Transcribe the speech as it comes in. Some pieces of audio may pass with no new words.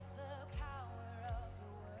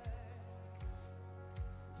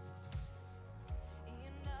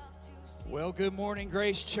Well, good morning,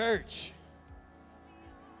 Grace Church.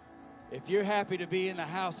 If you're happy to be in the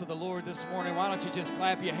house of the Lord this morning, why don't you just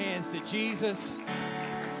clap your hands to Jesus?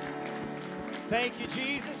 Thank you,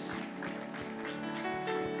 Jesus.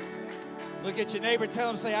 Look at your neighbor, tell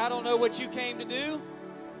him, say, I don't know what you came to do,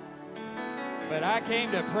 but I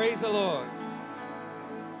came to praise the Lord.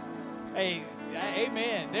 Hey,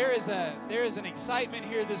 amen. There is an excitement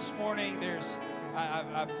here this morning.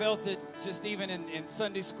 I felt it just even in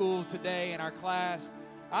Sunday school today in our class.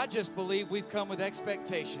 I just believe we've come with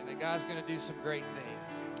expectation that God's going to do some great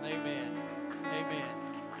things. Amen. Amen.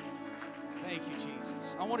 Thank you,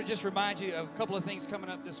 Jesus. I want to just remind you of a couple of things coming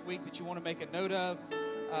up this week that you want to make a note of.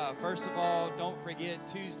 First of all, don't forget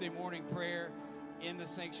Tuesday morning prayer in the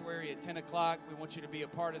sanctuary at 10 o'clock. We want you to be a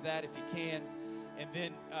part of that if you can. And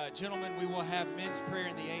then, gentlemen, we will have men's prayer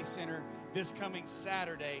in the A Center this coming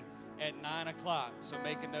Saturday at 9 o'clock. So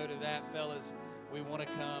make a note of that, fellas. We want to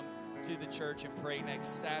come to the church and pray next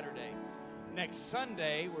Saturday. Next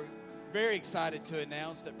Sunday, we're very excited to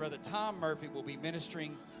announce that Brother Tom Murphy will be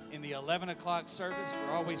ministering in the 11 o'clock service.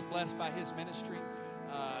 We're always blessed by his ministry.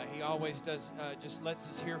 He always does, just lets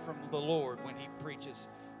us hear from the Lord when he preaches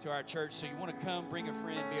to our church. So you want to come, bring a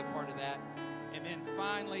friend, be a part of that. And then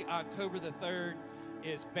finally, October the 3rd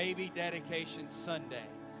is Baby Dedication Sunday.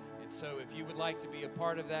 And so if you would like to be a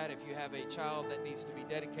part of that, if you have a child that needs to be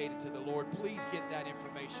dedicated to the Lord, please get that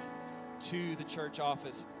information to the church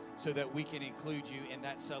office so that we can include you in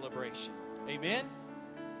that celebration. Amen?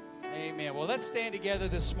 Amen. Well, let's stand together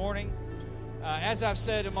this morning. As I've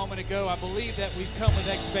said a moment ago, I believe that we've come with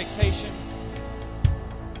expectation.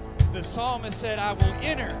 The psalmist said, I will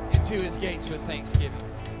enter into his gates with thanksgiving.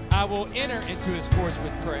 I will enter into his courts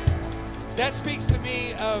with praise. That speaks to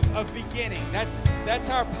me of beginning. That's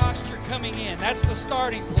our posture coming in. That's the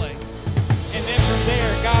starting place. And then from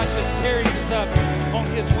there, God just carries us up on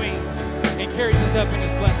his wings and carries us up in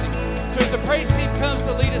his blessing. So as the praise team comes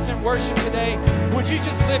to lead us in worship today, would you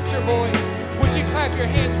just lift your voice? Would you clap your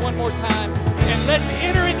hands one more time? And let's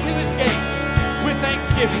enter into his gates with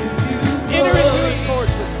thanksgiving. Enter into his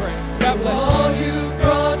courts with praise. God bless you. All you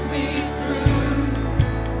brought me through,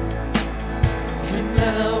 and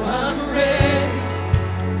now I'm ready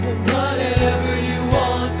for whatever you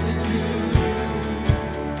want to do.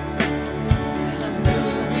 I'm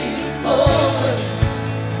moving forward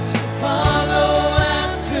to follow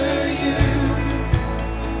after you,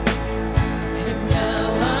 and now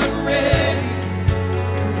I'm ready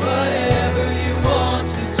for whatever you want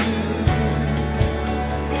to do.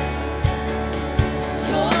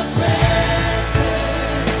 Your presence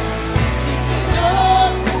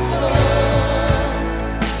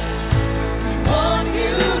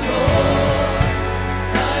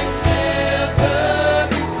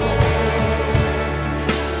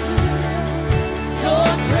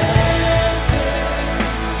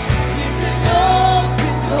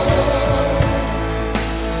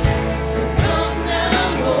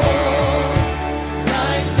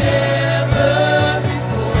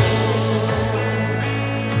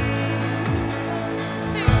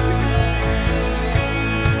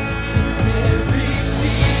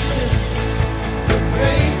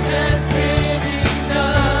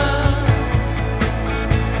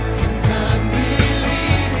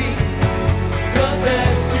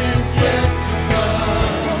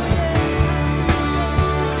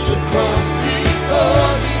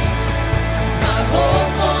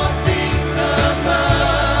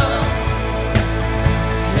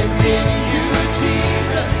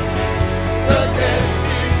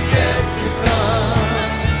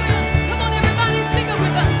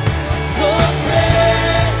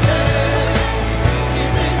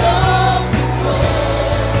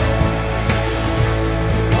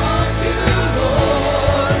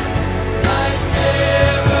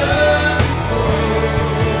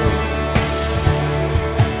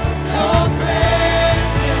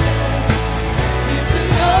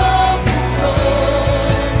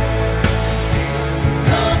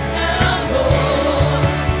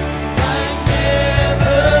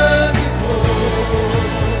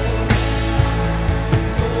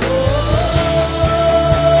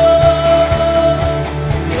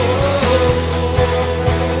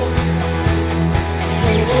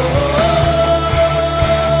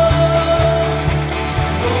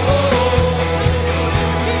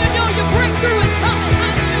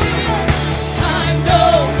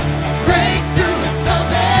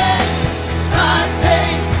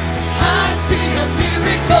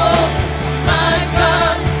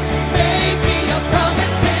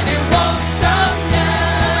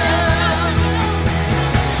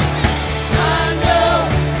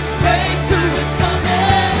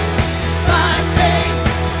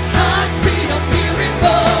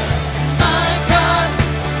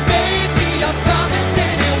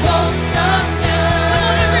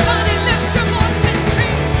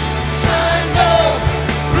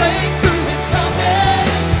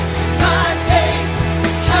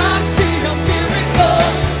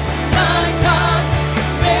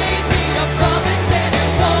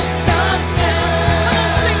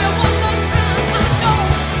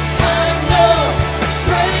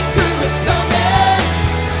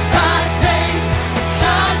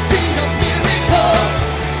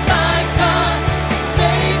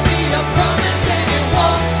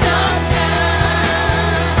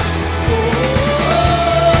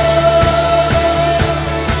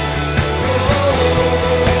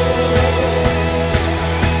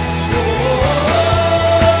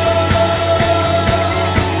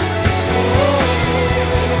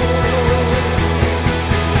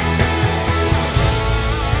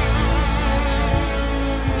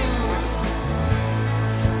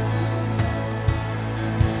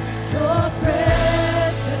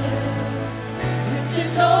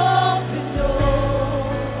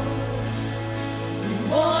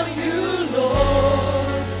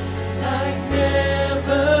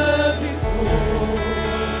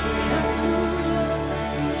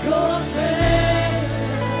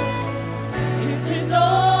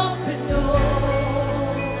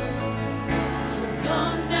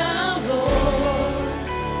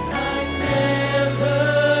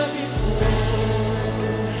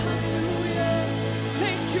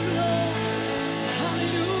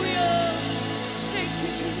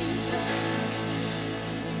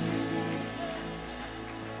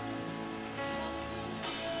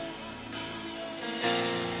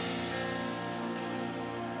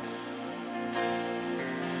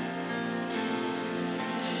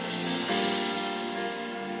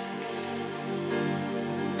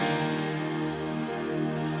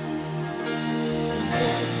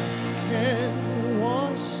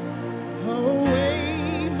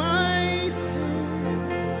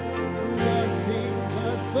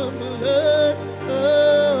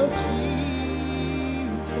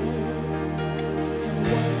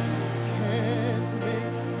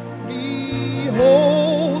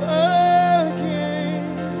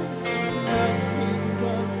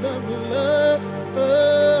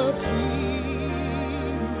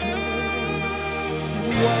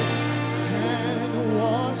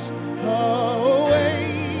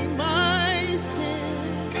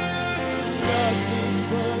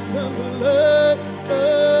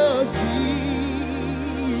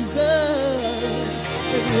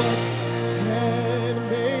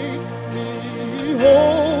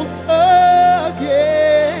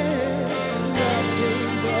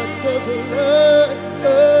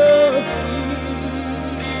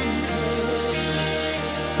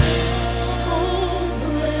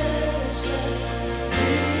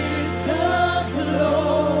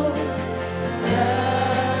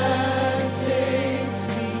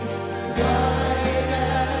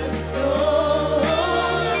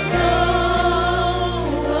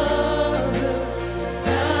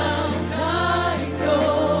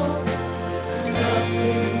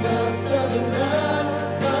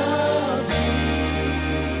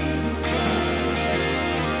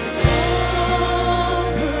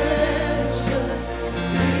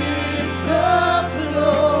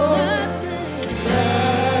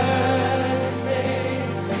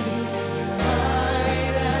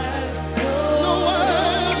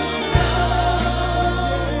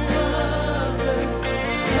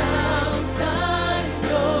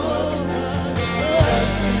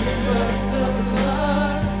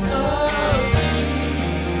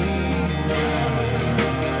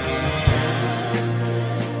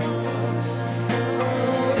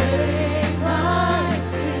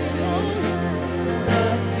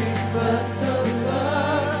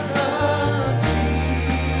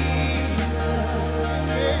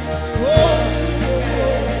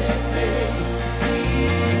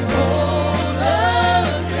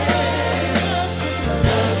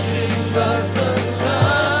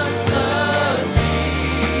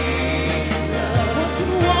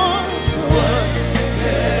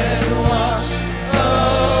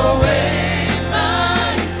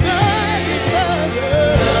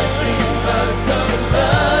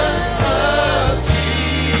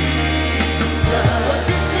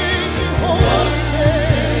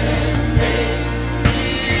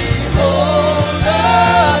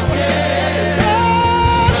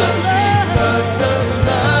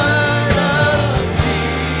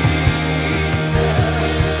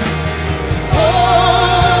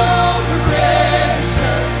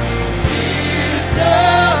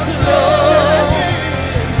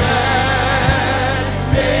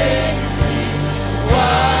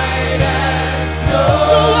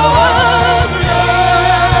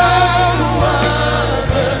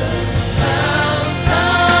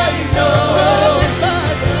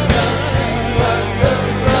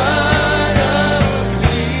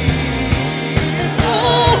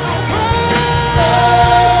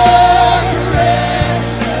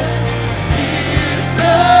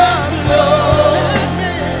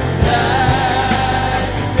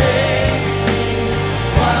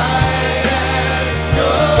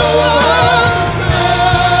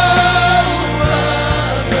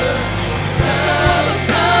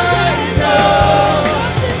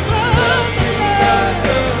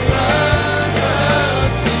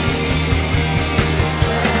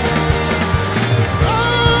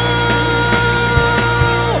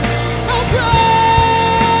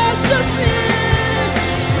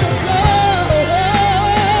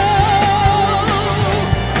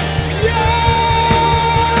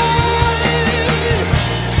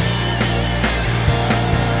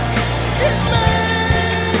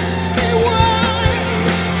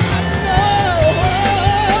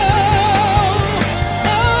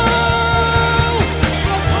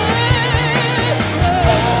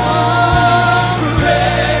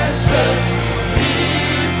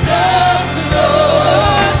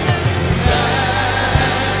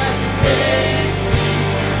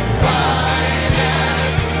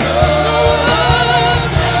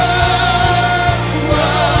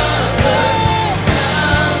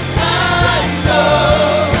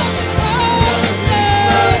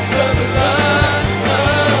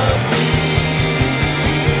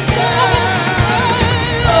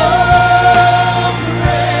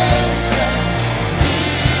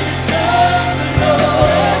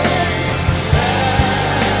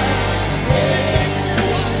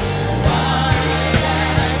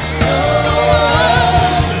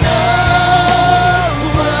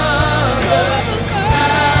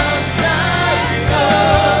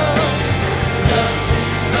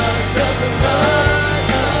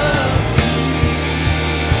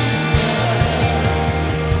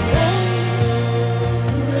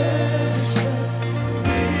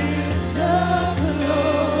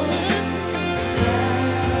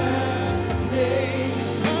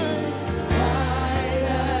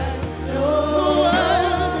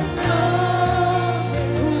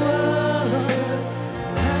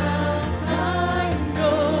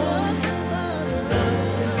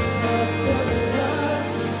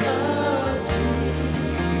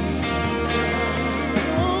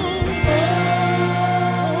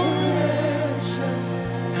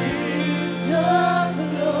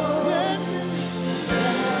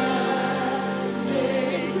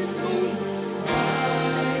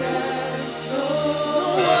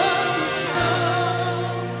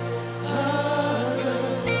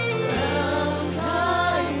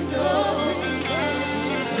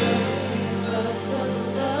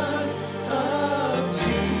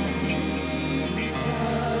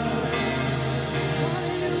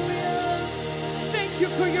you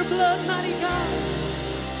for your blood, mighty God.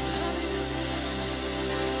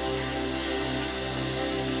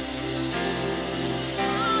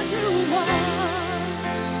 Are you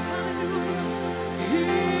washed, hallelujah,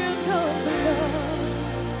 in the blood,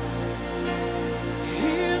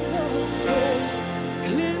 in the soul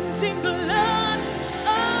cleansing blood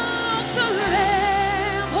of the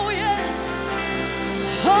Lamb? Oh yes.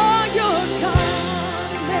 Are your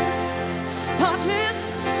garments spotless?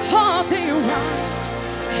 Are they white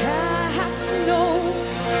as snow?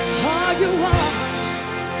 Are you washed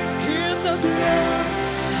in the blood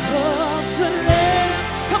of the Lamb?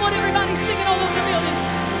 Come on, everybody, sing it all over the building.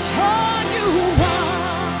 Are you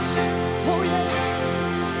washed? Oh yes,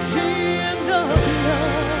 in the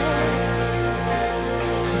blood,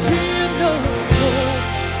 in the soul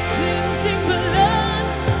cleansing blood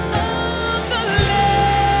of the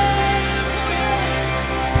Lamb. Oh yes.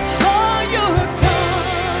 Are your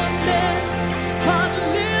garments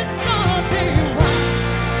spotless? Are they white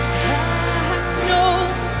as snow?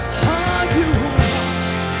 Are you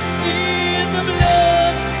washed in the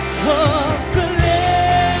blood of the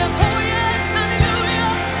Lamb? Oh yes,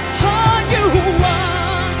 hallelujah. Are you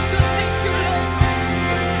washed? Thank you, Lord.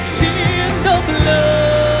 In the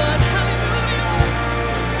blood, hallelujah.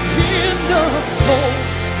 In the soul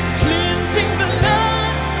cleansing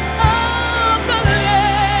blood of the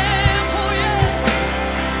Lamb. Oh yes.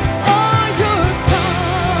 Are your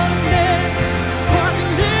garments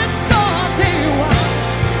spotless? Are they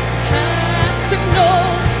white as snow?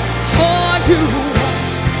 Are you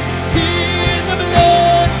washed in the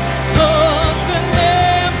blood of the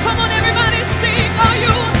Lamb? Come on, everybody, sing. Are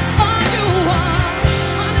you washed?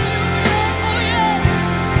 Hallelujah. Oh yes.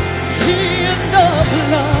 In the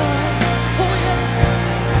blood. Oh yes.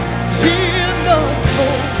 In the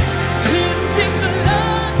soul cleansing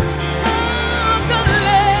blood of the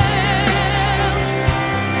Lamb.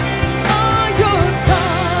 Are your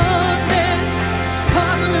garments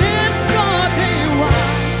spotless? Are they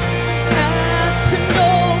white as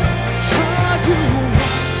snow? Are you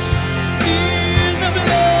washed in the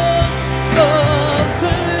blood of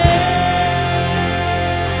the Lamb?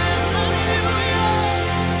 Hallelujah.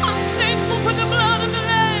 I'm thankful for the blood of the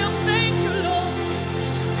Lamb. Thank you, Lord.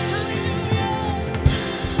 Hallelujah.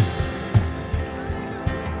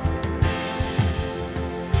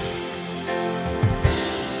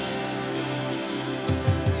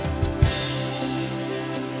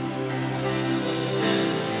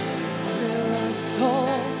 Where I saw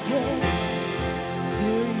death,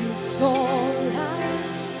 there you saw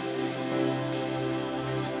life.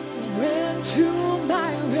 Ran to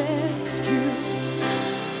my rescue.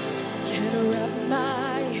 Can't wrap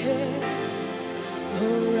my head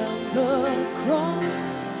around the cross.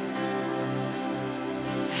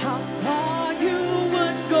 How far you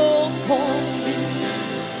would go for me.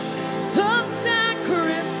 The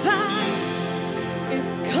sacrifice, it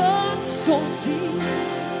cuts so deep.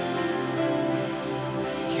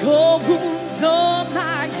 Your wounds are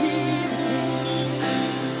my healing,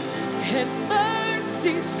 and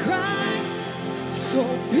mercy's cry, so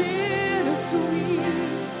bittersweet.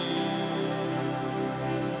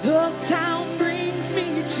 The sound brings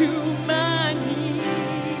me to my knees.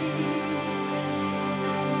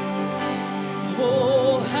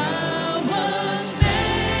 Oh, how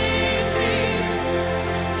amazing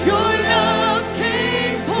your love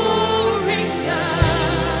came pouring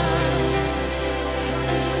out.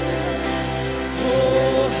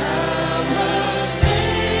 Oh, how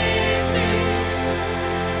amazing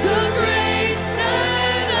the grace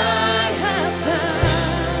that I have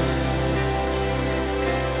found.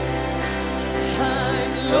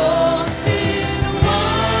 I'm lost in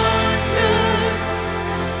wonder.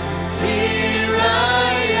 Here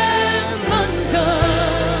I am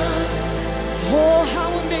undone. Oh, how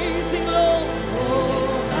amazing, Lord.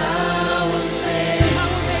 Oh, how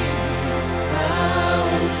amazing. How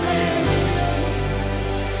amazing.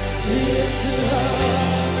 This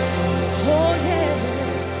love. Oh,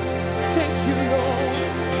 yes. Thank you, Lord.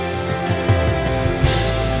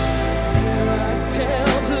 Where I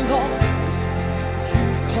felt lost, you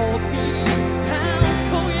called me found.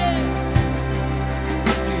 Oh, yes.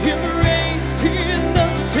 Embraced in the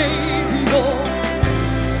Savior.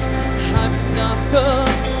 I'm not the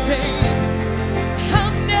same.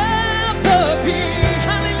 I'll never be.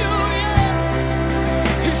 Hallelujah.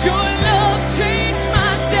 'Cause your love changed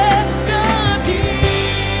my destiny.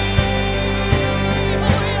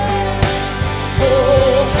 Oh, yeah.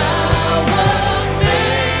 Oh, how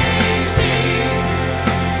amazing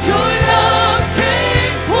your love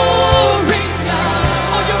came pouring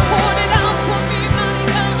out. Oh, you poured it out for me, mighty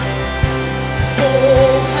God. Oh,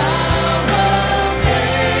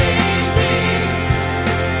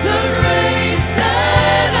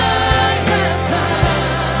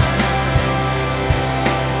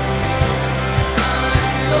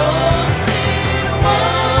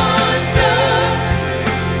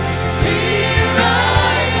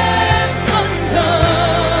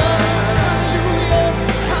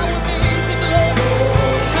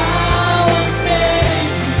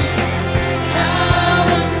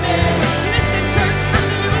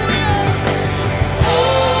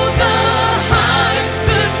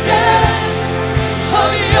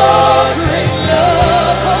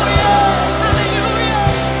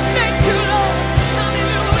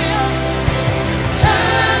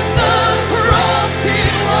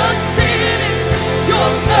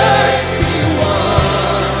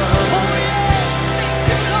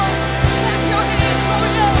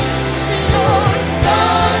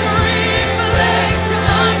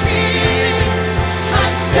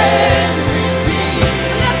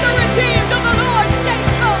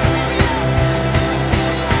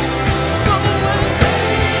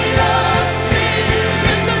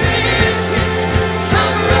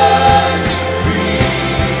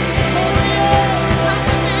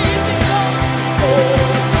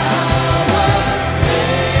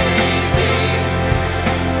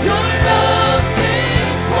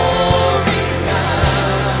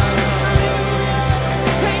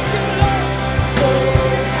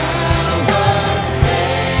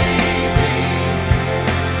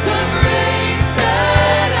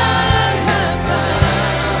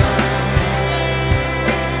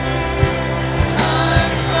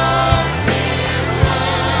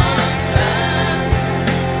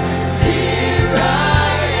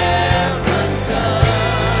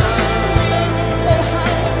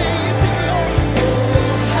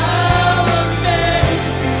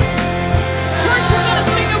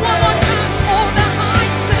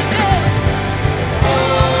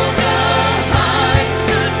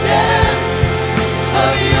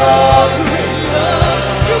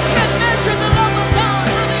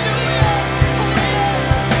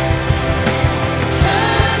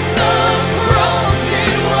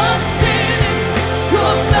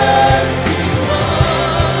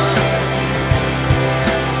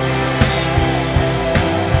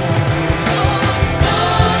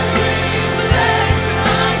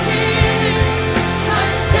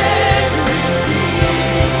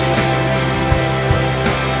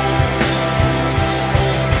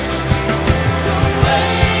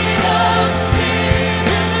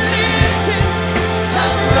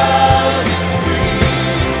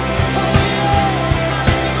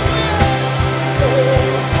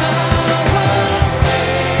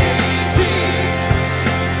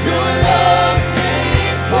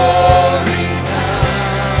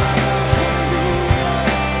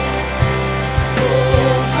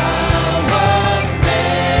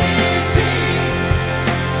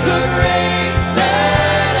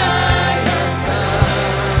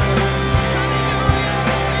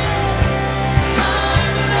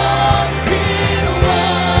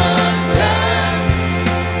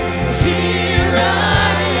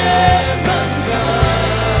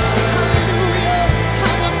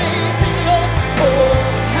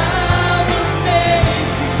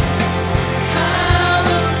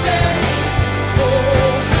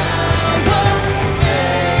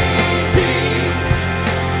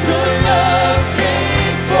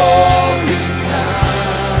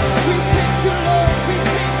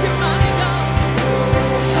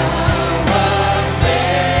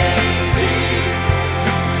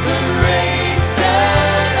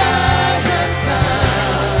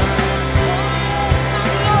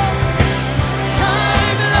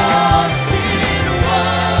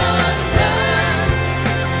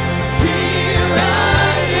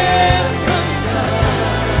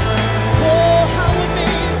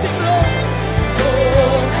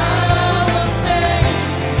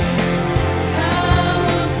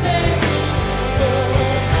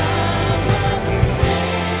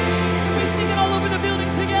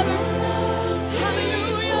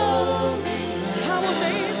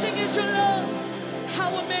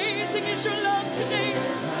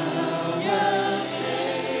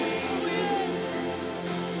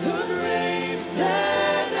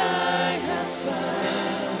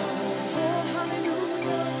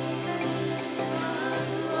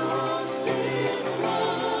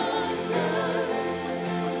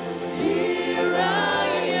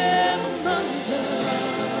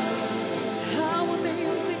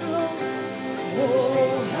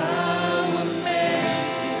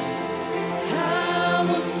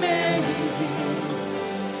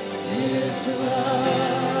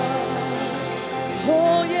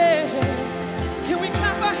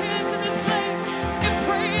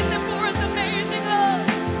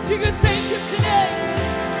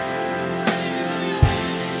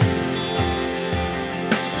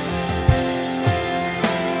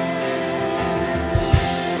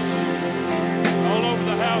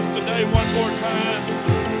 one more time.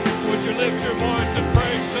 Would you lift your voice and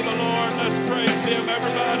praise to the Lord? Let's praise Him,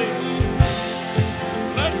 everybody.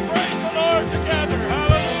 Let's praise the Lord together.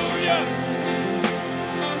 Hallelujah.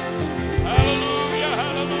 Hallelujah,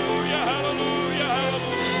 hallelujah, hallelujah,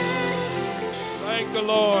 hallelujah. Thank the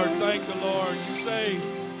Lord, thank the Lord. You say,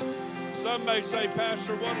 some may say,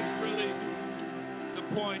 Pastor, what is really the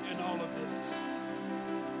point in all of this?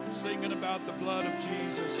 Singing about the blood of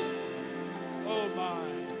Jesus. Oh my.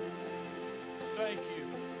 Thank you.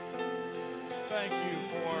 Thank you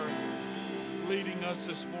for leading us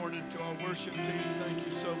this morning to our worship team. Thank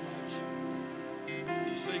you so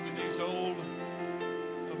much. Singing these old,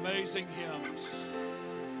 amazing hymns.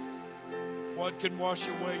 What can wash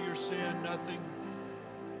away your sin? Nothing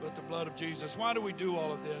but the blood of Jesus. Why do we do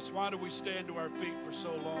all of this? Why do we stand to our feet for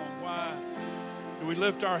so long? Why do we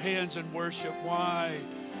lift our hands in worship? Why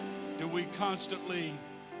do we constantly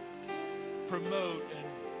promote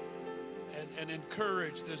and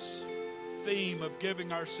encourage this theme of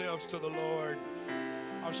giving ourselves to the Lord?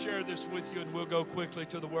 I'll share this with you and we'll go quickly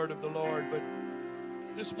to the word of the Lord. But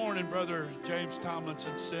this morning, Brother James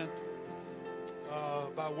Tomlinson sent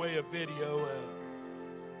by way of video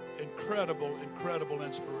incredible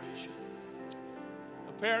inspiration.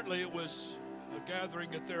 Apparently it was a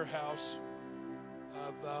gathering at their house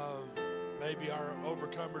of maybe our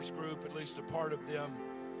Overcomers group, at least a part of them,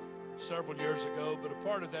 several years ago. But a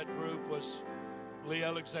part of that group was Lee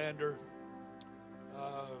Alexander,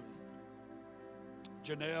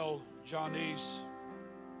 Janelle, Janice,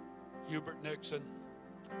 Hubert Nixon.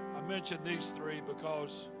 I mentioned these three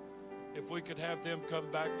because if we could have them come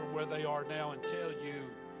back from where they are now and tell you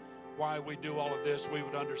why we do all of this, we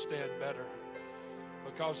would understand better.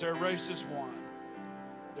 Because their race is won.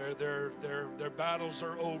 Their battles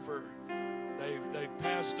are over. They've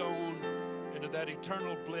passed on into that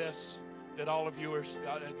eternal bliss that all of you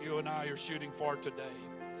and I are shooting for today.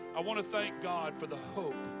 I want to thank God for the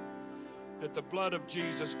hope that the blood of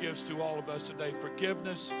Jesus gives to all of us today.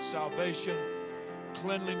 Forgiveness, salvation,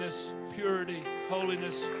 cleanliness, purity,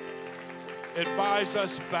 holiness. It buys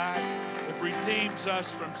us back. It redeems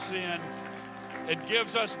us from sin. It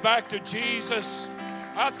gives us back to Jesus.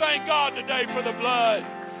 I thank God today for the blood.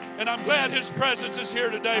 And I'm glad His presence is here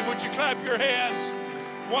today. Would you clap your hands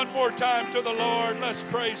one more time to the Lord? Let's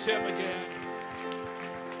praise Him again.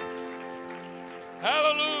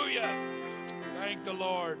 Hallelujah. Thank the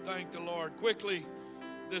Lord. Thank the Lord. Quickly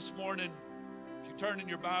this morning, if you turn in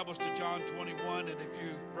your Bibles to John 21, and if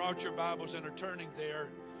you brought your Bibles and are turning there,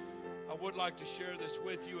 I would like to share this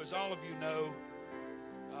with you. As all of you know,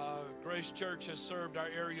 Grace Church has served our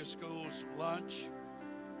area schools lunch.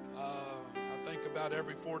 I think about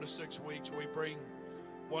every 4 to 6 weeks we bring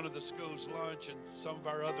one of the schools lunch, and some of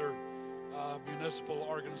our other municipal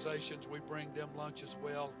organizations, we bring them lunch as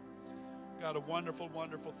well. Got a wonderful,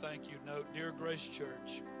 wonderful thank you note. Dear Grace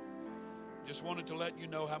Church, just wanted to let you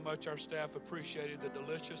know how much our staff appreciated the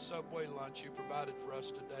delicious Subway lunch you provided for us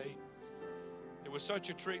today. It was such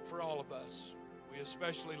a treat for all of us. We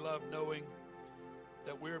especially love knowing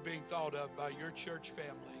that we're being thought of by your church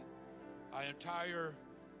family. Our entire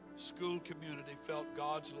school community felt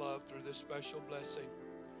God's love through this special blessing.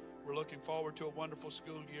 We're looking forward to a wonderful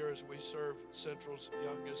school year as we serve Central's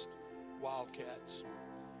youngest Wildcats.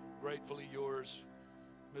 Gratefully yours,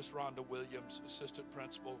 Miss Rhonda Williams, Assistant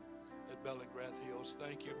Principal at Bellingrath Hills.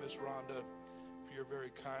 Thank you, Miss Rhonda, for your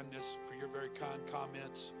very kindness, for your very kind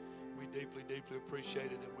comments. We deeply, deeply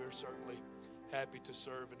appreciate it, and we're certainly happy to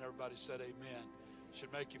serve. And everybody said amen.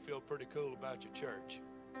 Should make you feel pretty cool about your church.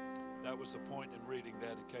 That was the point in reading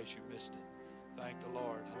that, in case you missed it. Thank the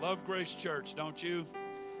Lord. I love Grace Church, don't you?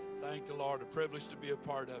 Thank the Lord. A privilege to be a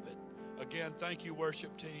part of it. Again, thank you,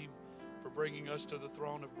 worship team, for bringing us to the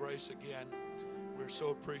throne of grace again. We're so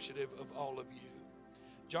appreciative of all of you.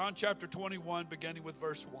 John chapter 21, beginning with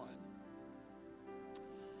verse 1.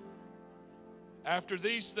 After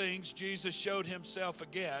these things, Jesus showed Himself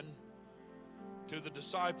again to the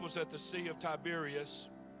disciples at the Sea of Tiberias,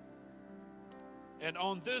 and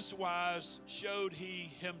on this wise showed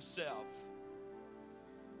He Himself.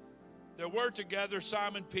 There were together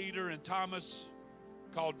Simon Peter and Thomas,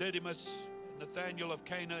 called Didymus, Nathanael of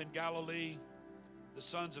Cana in Galilee, the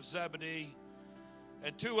sons of Zebedee,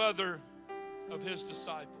 and 2 other of His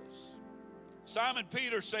disciples. Simon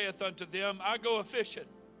Peter saith unto them, I go a-fishing.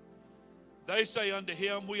 They say unto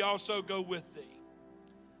him, we also go with thee.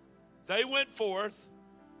 They went forth,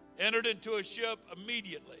 entered into a ship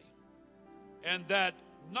immediately, and that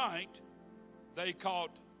night they caught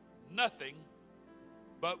nothing.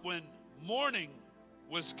 But when morning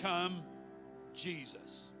was come,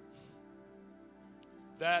 Jesus.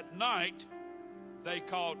 That night they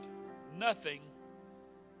caught nothing.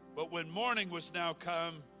 But when morning was now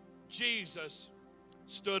come, Jesus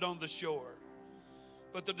stood on the shore.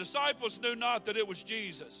 But the disciples knew not that it was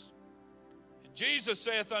Jesus. And Jesus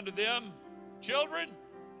saith unto them, Children,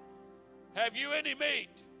 have you any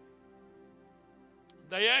meat?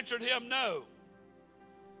 They answered him, No.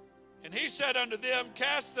 And he said unto them,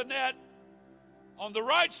 Cast the net on the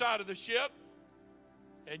right side of the ship,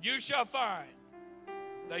 and you shall find.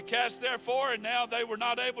 They cast therefore, and now they were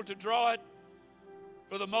not able to draw it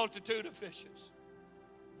for the multitude of fishes.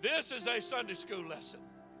 This is a Sunday school lesson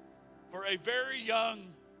for a very young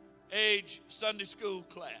age Sunday school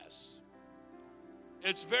class.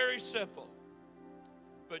 It's very simple.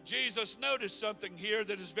 But Jesus noticed something here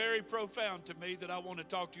that is very profound to me that I want to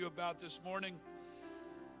talk to you about this morning.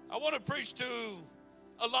 I want to preach to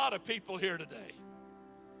a lot of people here today.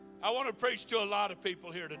 I want to preach to a lot of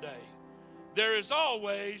people here today. There is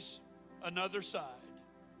always another side.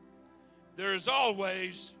 There is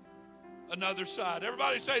always another side.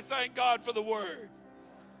 Everybody say, thank God for the word.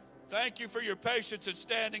 Thank you for your patience in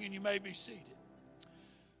standing, and you may be seated.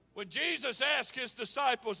 When Jesus asked his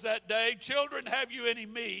disciples that day, Children, have you any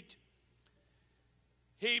meat?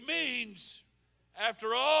 He means,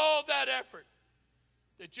 after all that effort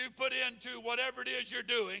that you put into whatever it is you're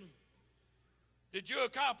doing, did you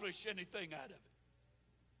accomplish anything out of it?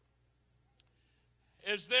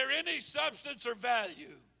 Is there any substance or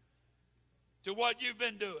value to what you've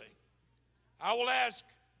been doing? I will ask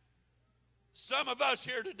some of us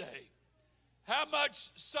here today, how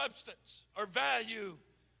much substance or value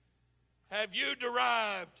have you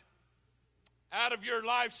derived out of your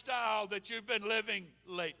lifestyle that you've been living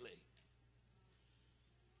lately?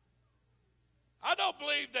 I don't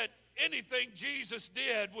believe that anything Jesus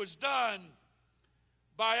did was done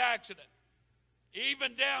by accident,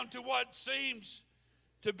 even down to what seems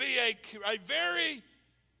to be a very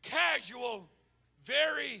casual,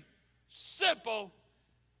 very simple,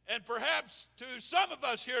 and perhaps to some of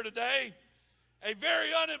us here today, a very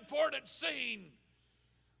unimportant scene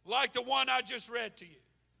like the one I just read to you.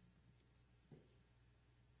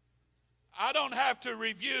 I don't have to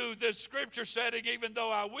review this scripture setting, even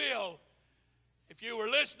though I will. If you were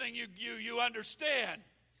listening, you understand.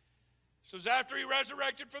 So after he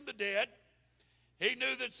resurrected from the dead, he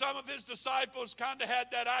knew that some of his disciples kind of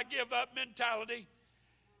had that I give up mentality,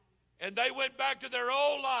 and they went back to their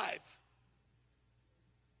old life.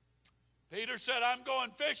 Peter said, I'm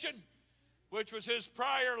going fishing, which was his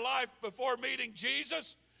prior life before meeting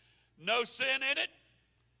Jesus. No sin in it,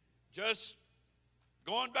 just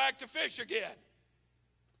going back to fish again.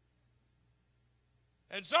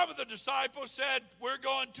 And some of the disciples said, we're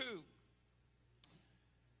going too.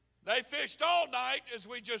 They fished all night, as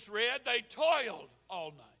we just read. They toiled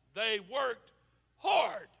all night. They worked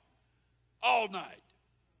hard all night.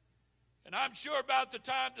 And I'm sure about the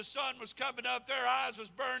time the sun was coming up, their eyes was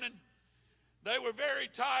burning. They were very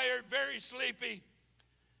tired, very sleepy.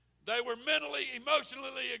 They were mentally,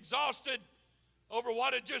 emotionally exhausted over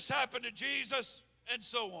what had just happened to Jesus, and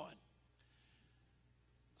so on.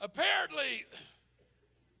 Apparently,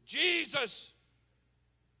 Jesus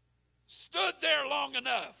stood there long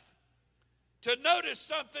enough to notice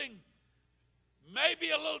something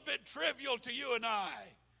maybe a little bit trivial to you and I,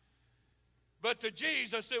 but to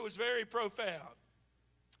Jesus it was very profound.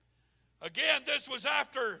 Again, this was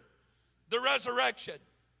after the resurrection.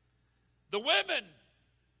 The women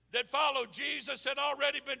that followed Jesus had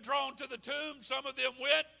already been drawn to the tomb. Some of them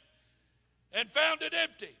went and found it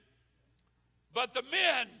empty. But the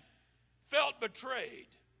men felt betrayed.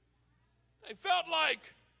 They felt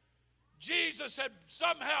like Jesus had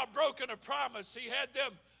somehow broken a promise. He had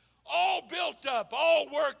them all built up, all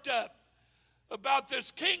worked up about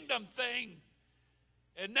this kingdom thing.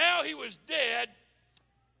 And now he was dead.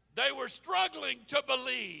 They were struggling to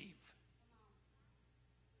believe.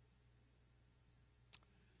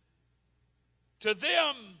 To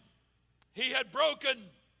them, he had broken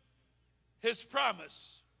his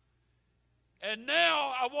promise. And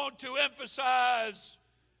now I want to emphasize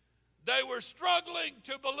they were struggling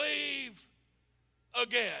to believe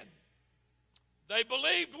again. They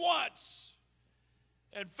believed once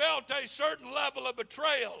and felt a certain level of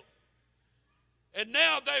betrayal. And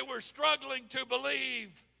now they were struggling to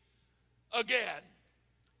believe again.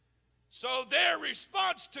 So their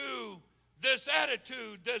response to this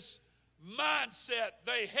attitude, this mindset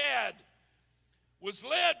they had, was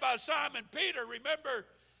led by Simon Peter. Remember,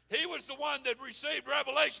 he was the one that received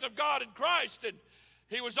revelation of God in Christ, and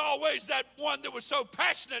he was always that one that was so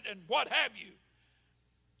passionate and what have you.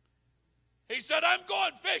 He said, I'm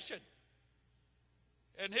going fishing.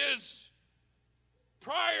 And his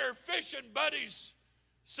prior fishing buddies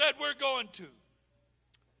said, we're going to.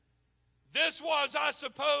 This was, I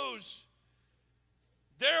suppose,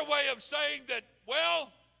 their way of saying that,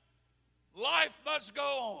 well, life must go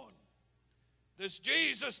on. This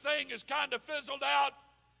Jesus thing has kind of fizzled out.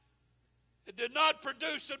 It did not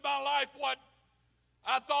produce in my life what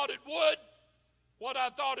I thought it would, what I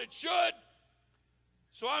thought it should.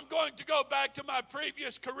 So I'm going to go back to my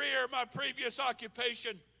previous career, my previous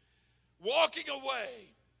occupation, walking away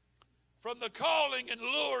from the calling and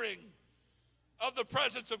luring of the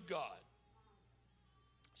presence of God.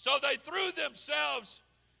 So they threw themselves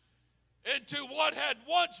into what had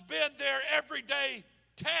once been their everyday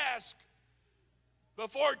task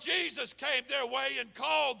before Jesus came their way and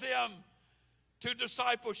called them to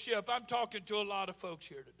discipleship. I'm talking to a lot of folks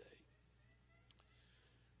here today.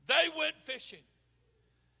 They went fishing.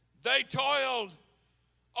 They toiled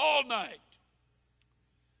all night.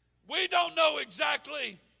 We don't know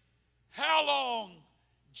exactly how long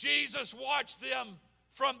Jesus watched them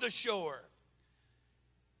from the shore.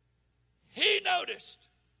 He noticed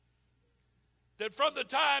that from the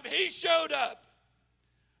time he showed up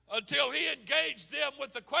until he engaged them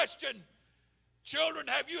with the question, children,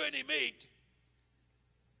 have you any meat?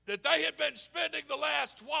 That they had been spending the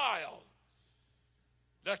last while.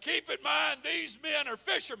 Now keep in mind, these men are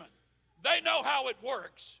fishermen. They know how it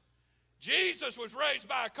works. Jesus was raised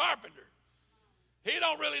by a carpenter. He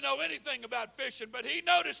don't really know anything about fishing, but he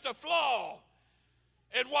noticed a flaw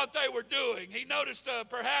in what they were doing. He noticed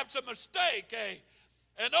perhaps a mistake,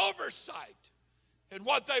 an oversight in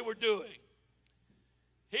what they were doing.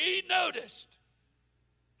 He noticed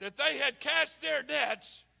that they had cast their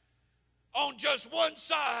nets on just one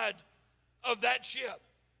side of that ship.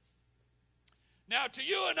 Now, to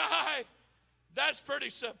you and I, that's pretty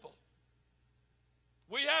simple.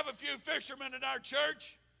 We have a few fishermen in our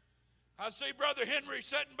church. I see Brother Henry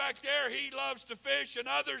sitting back there. He loves to fish, and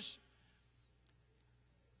others.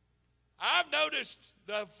 I've noticed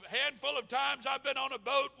the handful of times I've been on a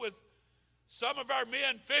boat with some of our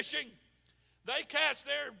men fishing, they cast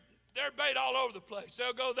their bait all over the place.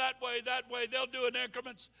 They'll go that way. They'll do it in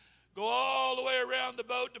increments, go all the way around the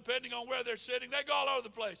boat depending on where they're sitting. They go all over the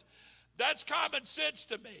place. That's common sense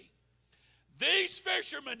to me. These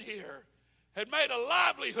fishermen here had made a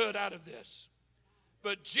livelihood out of this.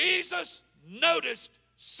 But Jesus noticed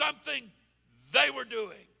something they were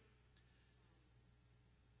doing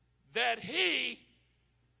that he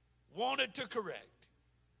wanted to correct.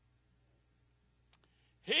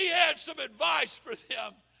 He had some advice for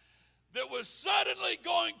them that was suddenly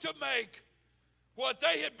going to make what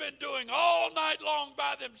they had been doing all night long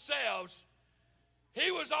by themselves.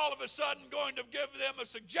 He was all of a sudden going to give them a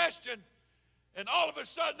suggestion, and all of a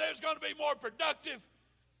sudden they was going to be more productive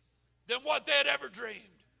than what they had ever dreamed.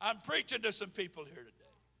 I'm preaching to some people here today.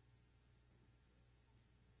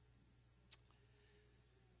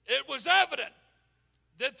 It was evident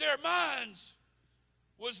that their minds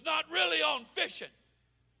was not really on fishing.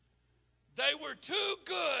 They were too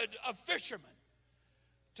good of fishermen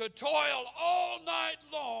to toil all night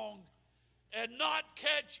long and not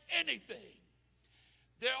catch anything.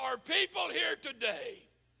 There are people here today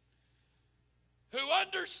who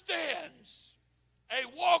understands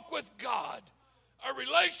a walk with God, a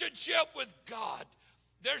relationship with God.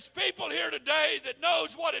 There's people here today that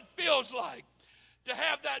knows what it feels like to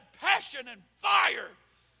have that passion and fire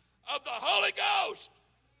of the Holy Ghost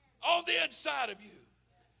on the inside of you.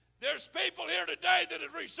 There's people here today that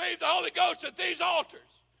have received the Holy Ghost at these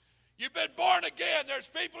altars. You've been born again. There's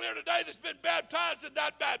people here today that's been baptized in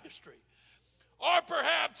that baptistry. Or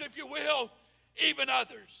perhaps, if you will, even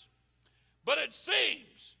others. But it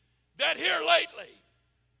seems that here lately,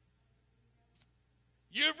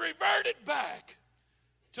 you've reverted back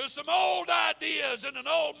to some old ideas and an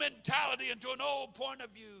old mentality and to an old point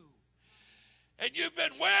of view. And you've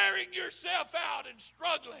been wearing yourself out and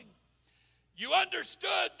struggling. You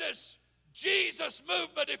understood this Jesus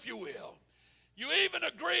movement, if you will. You even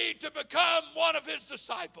agreed to become one of his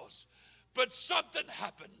disciples. But something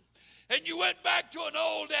happened. And you went back to an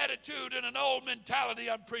old attitude and an old mentality.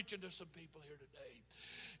 I'm preaching to some people here today.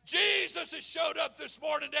 Jesus has showed up this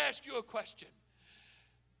morning to ask you a question.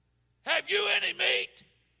 Have you any meat?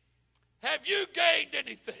 Have you gained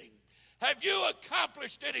anything? Have you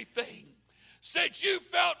accomplished anything since you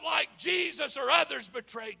felt like Jesus or others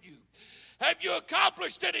betrayed you? Have you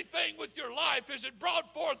accomplished anything with your life? Has it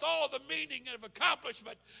brought forth all the meaning of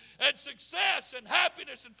accomplishment and success and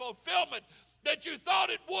happiness and fulfillment that you thought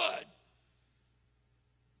it would?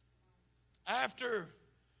 After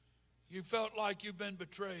you felt like you've been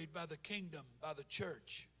betrayed by the kingdom, by the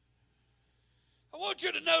church. I want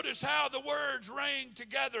you to notice how the words rang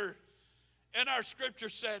together in our scripture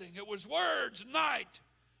setting. It was words, night,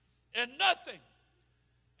 and nothing,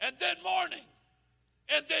 and then morning,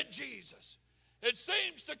 and then Jesus. It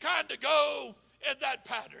seems to kind of go in that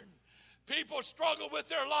pattern. People struggle with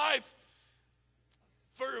their life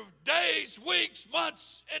for days, weeks,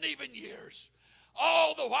 months, and even years.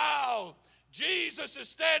 All the while, Jesus is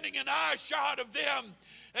standing in eye shot of them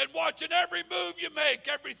and watching every move you make,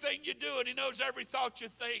 everything you do, and he knows every thought you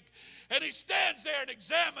think. And he stands there and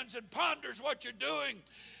examines and ponders what you're doing.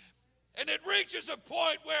 And it reaches a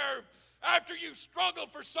point where after you struggle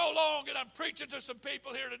for so long, and I'm preaching to some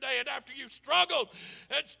people here today, and after you've struggled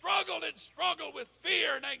and struggled and struggled with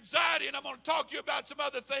fear and anxiety, and I'm going to talk to you about some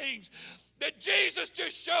other things, that Jesus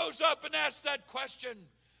just shows up and asks that question.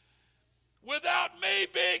 Without me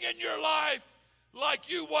being in your life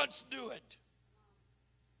like you once knew it,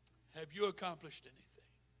 have you accomplished anything?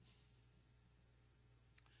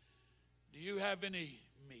 Do you have any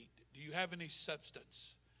meat? Do you have any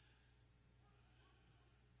substance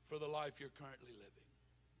for the life you're currently living?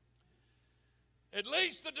 At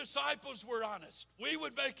least the disciples were honest. We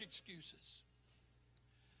would make excuses,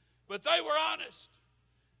 but they were honest.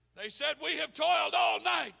 They said, we have toiled all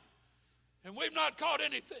night and we've not caught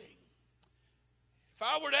anything. If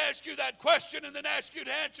I were to ask you that question and then ask you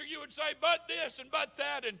to answer, you would say, but this and but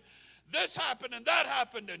that, and this happened and that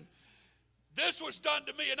happened, and this was done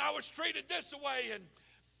to me, and I was treated this way, and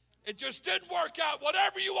it just didn't work out.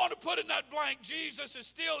 Whatever you want to put in that blank, Jesus is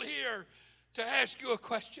still here to ask you a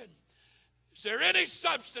question. Is there any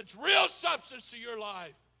substance, real substance to your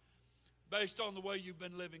life based on the way you've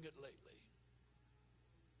been living it lately?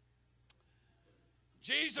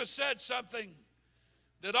 Jesus said something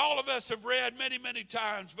that all of us have read many, many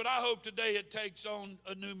times, but I hope today it takes on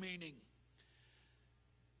a new meaning.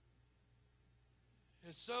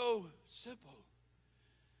 It's so simple.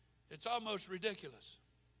 It's almost ridiculous.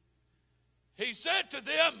 He said to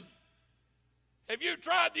them, have you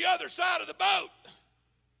tried the other side of the boat?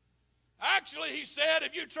 Actually, he said,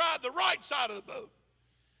 have you tried the right side of the boat?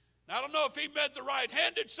 Now, I don't know if he meant the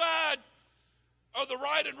right-handed side or the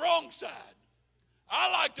right and wrong side.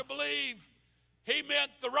 I like to believe he meant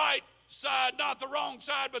the right side, not the wrong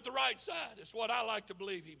side, but the right side. It's what I like to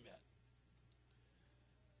believe he meant.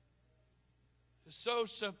 It's so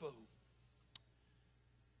simple.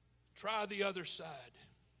 Try the other side.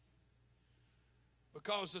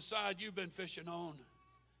 Because the side you've been fishing on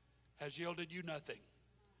has yielded you nothing.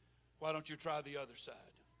 Why don't you try the other side?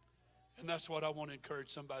 And that's what I want to encourage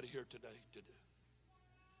somebody here today to do.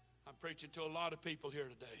 I'm preaching to a lot of people here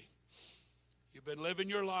today. You've been living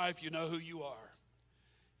your life, you know who you are.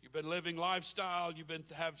 You've been living lifestyle, you've been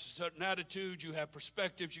have certain attitudes, you have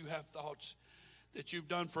perspectives, you have thoughts that you've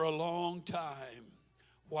done for a long time.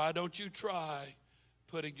 Why don't you try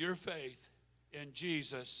putting your faith in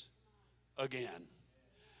Jesus again?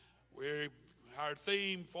 Our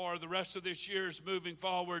theme for the rest of this year is moving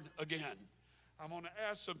forward again. I'm going to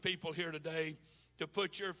ask some people here today to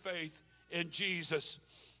put your faith in Jesus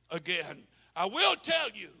again. I will tell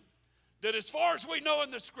you that as far as we know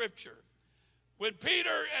in the scripture, when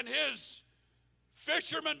Peter and his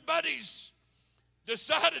fisherman buddies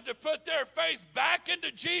decided to put their faith back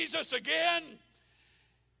into Jesus again,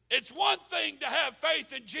 it's one thing to have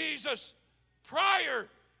faith in Jesus prior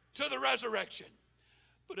to the resurrection,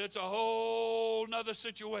 but it's a whole nother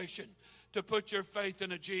situation to put your faith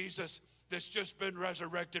in a Jesus that's just been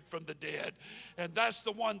resurrected from the dead. And that's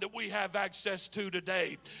the one that we have access to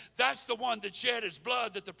today. That's the one that shed his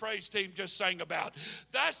blood that the praise team just sang about.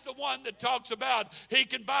 That's the one that talks about he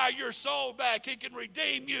can buy your soul back. He can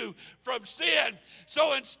redeem you from sin.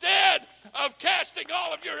 So instead of casting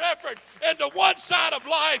all of your effort into one side of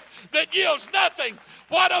life that yields nothing,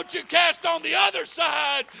 why don't you cast on the other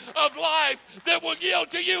side of life that will yield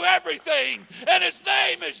to you everything? And his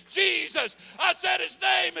name is Jesus. I said his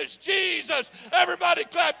name is Jesus. Everybody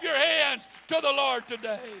clap your hands to the Lord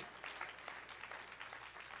today.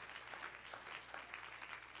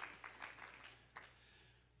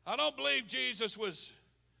 I don't believe Jesus was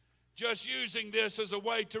just using this as a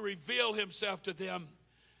way to reveal himself to them.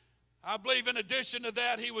 I believe in addition to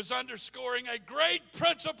that, he was underscoring a great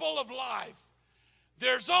principle of life.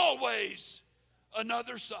 There's always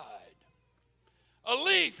another side. A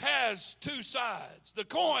leaf has two sides. The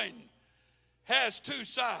coin has two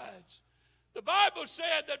sides. The Bible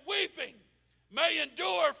said that weeping may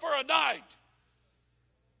endure for a night,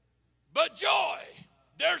 but joy,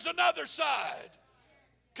 there's another side,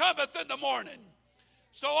 cometh in the morning.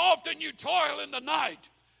 So often you toil in the night,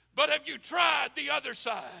 but have you tried the other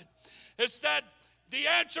side? It's that the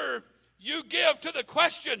answer you give to the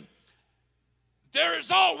question, there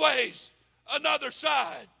is always another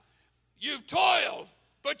side. you've toiled,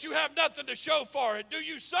 but you have nothing to show for it? Do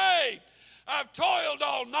you say, I've toiled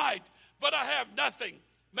all night, but I have nothing?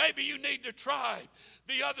 Maybe you need to try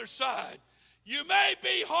the other side. You may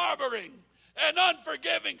be harboring an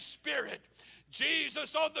unforgiving spirit.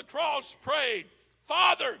 Jesus on the cross prayed,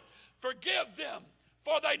 Father, forgive them,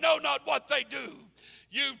 for they know not what they do.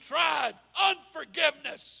 You've tried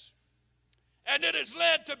unforgiveness, and it has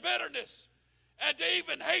led to bitterness and to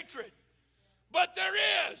even hatred. But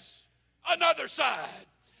there is another side.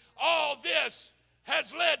 All this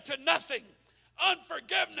has led to nothing.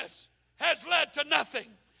 Unforgiveness has led to nothing.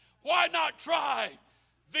 Why not try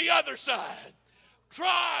the other side?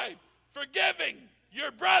 Try forgiving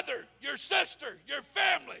your brother, your sister, your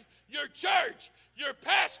family, your church, your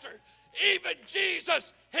pastor, even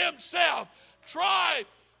Jesus himself. Try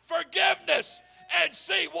forgiveness and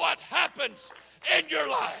see what happens in your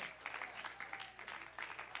life.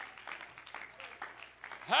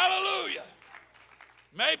 Hallelujah.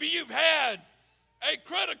 Maybe you've had a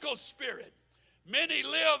critical spirit. Many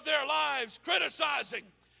live their lives criticizing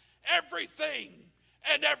everything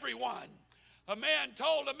and everyone. A man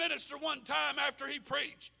told a minister one time after he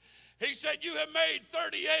preached, he said, you have made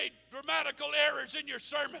 38 grammatical errors in your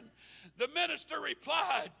sermon. The minister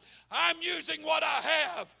replied, I'm using what I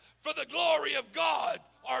have for the glory of God.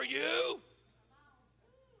 Are you?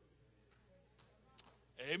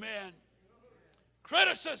 Amen.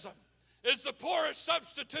 Criticism is the poorest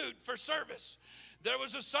substitute for service. There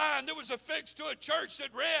was a sign that was affixed to a church that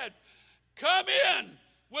read, come in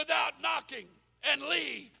without knocking and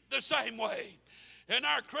leave the same way. In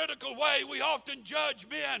our critical way, we often judge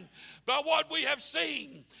men by what we have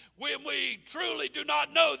seen. When we truly do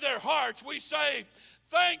not know their hearts, we say,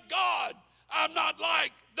 thank God I'm not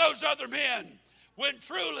like those other men, when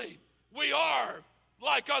truly we are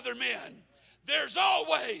like other men. There's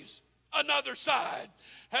always another side.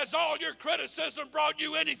 Has all your criticism brought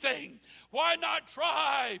you anything? Why not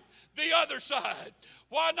try the other side?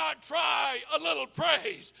 Why not try a little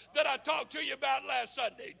praise that I talked to you about last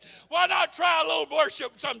Sunday? Why not try a little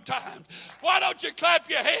worship sometimes? Why don't you clap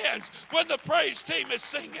your hands when the praise team is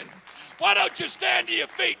singing? Why don't you stand to your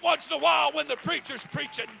feet once in a while when the preacher's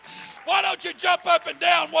preaching? Why don't you jump up and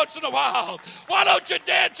down once in a while? Why don't you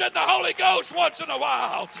dance in the Holy Ghost once in a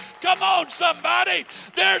while? Come on, somebody.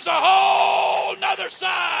 There's a whole nother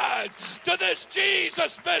side to this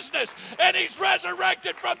Jesus business, and he's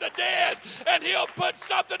resurrected from the dead, and he'll put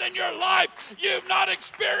something in your life you've not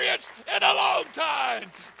experienced in a long time.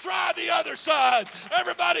 Try the other side.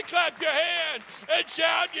 Everybody clap your hands and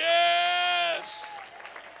shout, yes.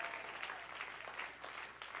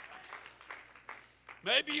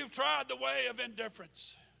 Maybe you've tried the way of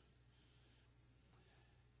indifference.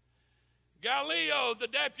 Gallio, the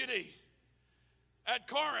deputy at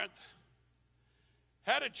Corinth,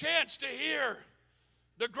 had a chance to hear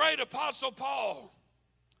the great apostle Paul.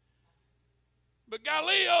 But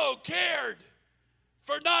Gallio cared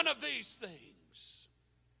for none of these things.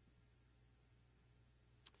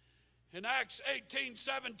 In Acts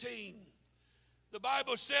 18:17, the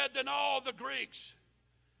Bible said, then all the Greeks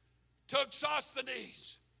took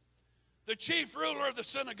Sosthenes, the chief ruler of the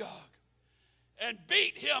synagogue, and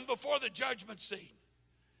beat him before the judgment seat.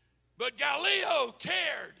 But Gallio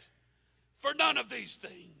cared for none of these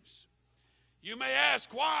things. You may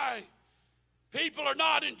ask why people are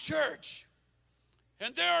not in church.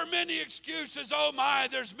 And there are many excuses. Oh my,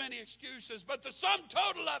 there's many excuses. But the sum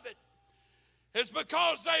total of it is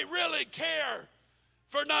because they really care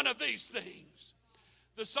for none of these things.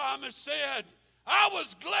 The psalmist said, I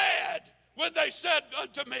was glad when they said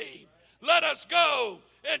unto me, let us go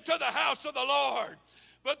into the house of the Lord.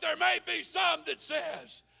 But there may be some that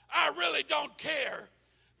says, I really don't care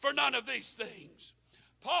for none of these things.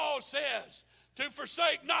 Paul says to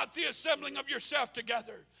forsake not the assembling of yourself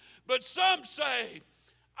together. But some say,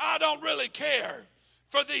 I don't really care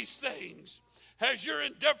for these things. Has your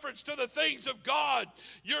indifference to the things of God,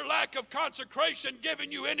 your lack of consecration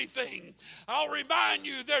given you anything? I'll remind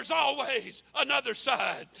you, there's always another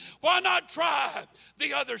side. Why not try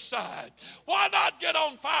the other side? Why not get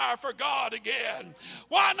on fire for God again?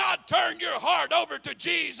 Why not turn your heart over to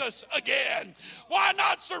Jesus again? Why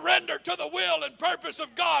not surrender to the will and purpose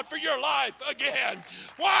of God for your life again?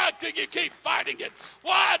 Why do you keep fighting it?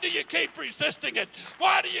 Why do you keep resisting it?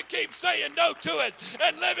 Why do you keep saying no to it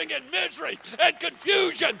and living in misery and and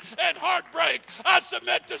confusion and heartbreak. I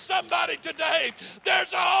submit to somebody today,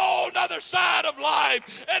 there's a whole other side of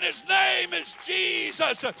life, and his name is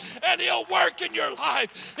Jesus, and he'll work in your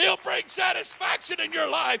life. He'll bring satisfaction in your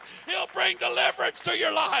life. He'll bring deliverance to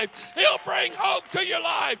your life. He'll bring hope to your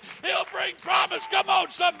life. He'll bring promise. Come on,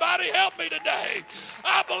 somebody, help me today.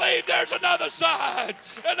 I believe there's another side,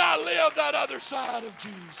 and I live that other side of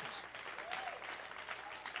Jesus.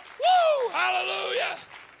 Woo! Hallelujah!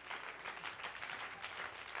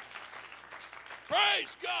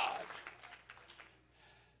 Praise God.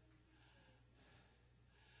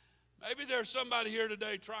 Maybe there's somebody here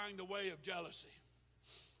today trying the way of jealousy.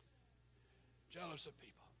 Jealous of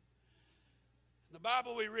people. In the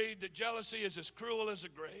Bible we read that jealousy is as cruel as a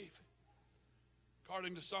grave,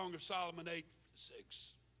 according to Song of Solomon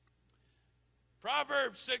 8:6.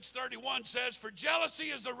 Proverbs 6:31 says, for jealousy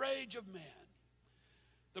is the rage of man.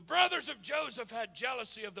 The brothers of Joseph had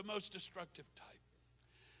jealousy of the most destructive type.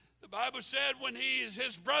 The Bible said when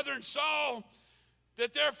his brethren saw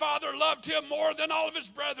that their father loved him more than all of his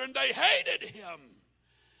brethren, they hated him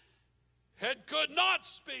and could not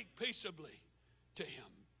speak peaceably to him.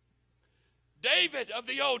 David of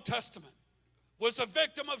the Old Testament was a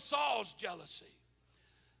victim of Saul's jealousy.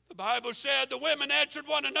 The Bible said the women answered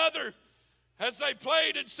one another as they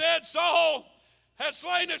played and said, Saul has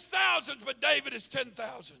slain his thousands, but David his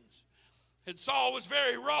 10,000s. And Saul was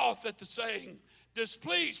very wroth at the saying,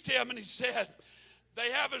 displeased him, and he said,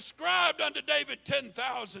 they have ascribed unto David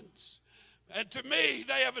 10,000s, and to me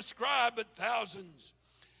they have ascribed but thousands.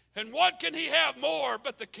 And what can he have more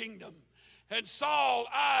but the kingdom? And Saul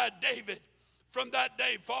eyed David from that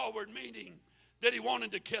day forward, meaning that he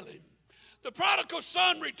wanted to kill him. The prodigal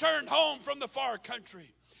son returned home from the far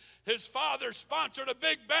country. His father sponsored a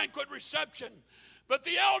big banquet reception, but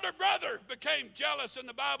the elder brother became jealous, and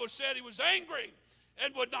the Bible said he was angry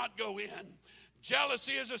and would not go in.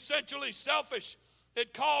 Jealousy is essentially selfish.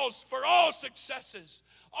 It calls for all successes,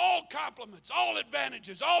 all compliments, all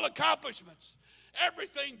advantages, all accomplishments,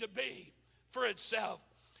 everything to be for itself.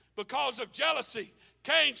 Because of jealousy,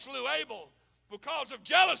 Cain slew Abel. Because of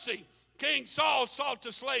jealousy, King Saul sought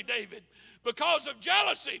to slay David. Because of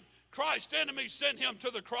jealousy, Christ's enemies sent him to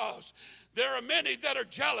the cross. There are many that are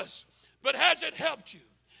jealous, but has it helped you?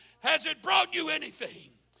 Has it brought you anything?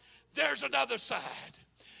 There's another side.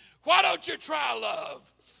 Why don't you try love?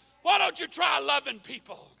 Why don't you try loving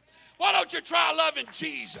people? Why don't you try loving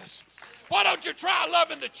Jesus? Why don't you try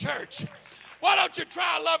loving the church? Why don't you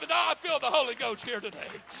try loving, I feel the Holy Ghost here today.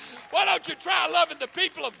 Why don't you try loving the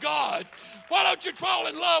people of God? Why don't you fall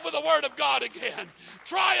in love with the Word of God again?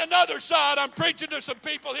 Try another side. I'm preaching to some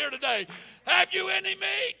people here today. Have you any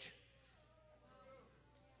meat?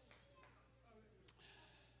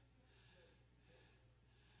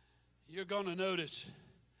 You're going to notice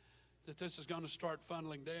that this is going to start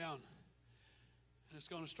funneling down, and it's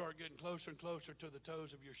going to start getting closer and closer to the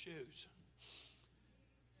toes of your shoes.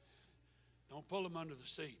 Don't pull them under the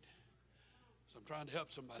seat. So I'm trying to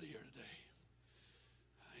help somebody here today.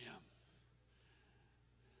 I am.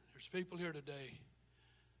 There's people here today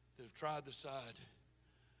that have tried the side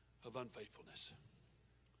of unfaithfulness.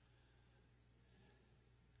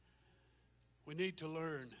 We need to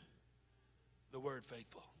learn the word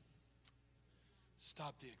faithful.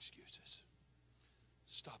 Stop the excuses.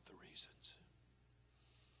 Stop the reasons.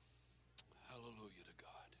 Hallelujah to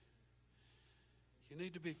God. You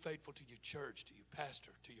need to be faithful to your church, to your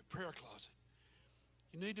pastor, to your prayer closet.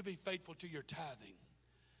 You need to be faithful to your tithing.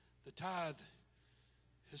 The tithe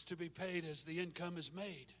is to be paid as the income is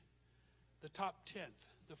made. The top tenth,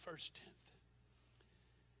 the first tenth.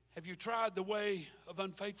 Have you tried the way of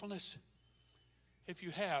unfaithfulness? If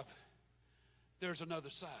you have, there's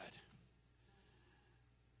another side.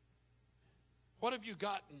 What have you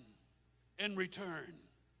gotten in return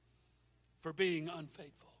for being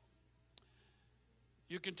unfaithful?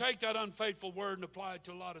 You can take that unfaithful word and apply it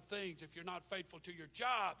to a lot of things. If you're not faithful to your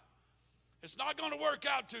job, it's not going to work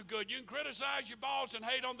out too good. You can criticize your boss and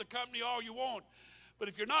hate on the company all you want. But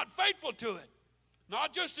if you're not faithful to it,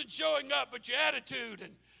 not just in showing up, but your attitude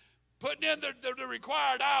and putting in the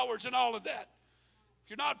required hours and all of that. If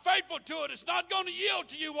you're not faithful to it, it's not going to yield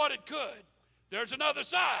to you what it could. There's another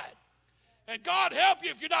side. And God help you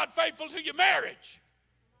if you're not faithful to your marriage.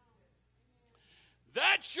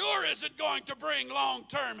 That sure isn't going to bring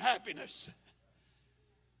long-term happiness.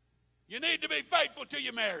 You need to be faithful to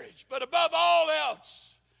your marriage. But above all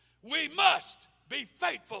else, we must be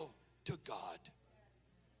faithful to God.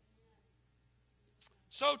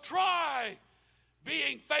 So try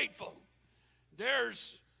being faithful.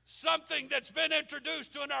 There's something that's been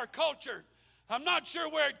introduced in our culture. I'm not sure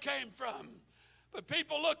where it came from, But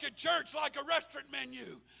people look at church like a restaurant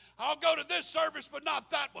menu. I'll go to this service, but not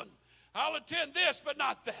that one. I'll attend this, but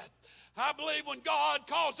not that. I believe when God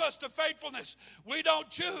calls us to faithfulness, we don't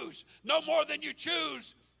choose no more than you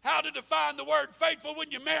choose how to define the word faithful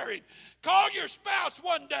when you're married. Call your spouse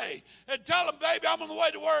one day and tell them, baby, I'm on the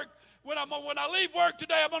way to work. When I leave work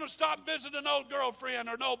today, I'm going to stop and visit an old girlfriend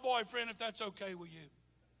or an old boyfriend, if that's okay with you.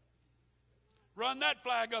 Run that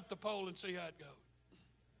flag up the pole and see how it goes.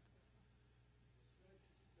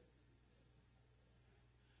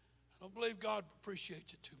 I don't believe God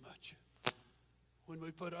appreciates it too much when we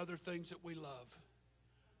put other things that we love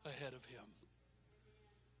ahead of Him.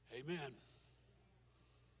 Amen.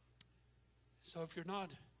 So if you're not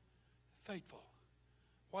faithful,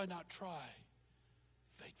 why not try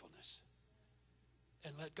faithfulness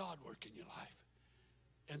and let God work in your life?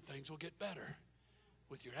 And things will get better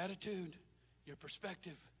with your attitude, your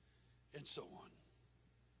perspective, and so on.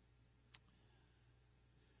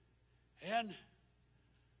 And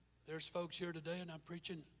there's folks here today, and I'm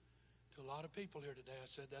preaching to a lot of people here today. I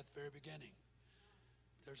said that at the very beginning.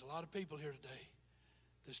 There's a lot of people here today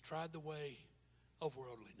that's tried the way of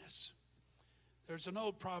worldliness. There's an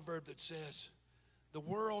old proverb that says, the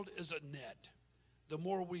world is a net. The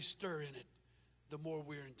more we stir in it, the more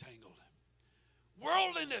we're entangled.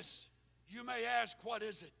 Worldliness, you may ask, what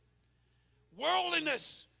is it?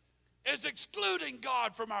 Worldliness is excluding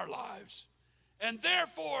God from our lives, and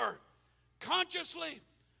therefore, consciously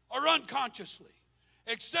or unconsciously,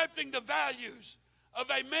 accepting the values of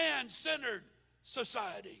a man-centered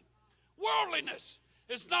society. Worldliness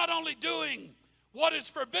is not only doing what is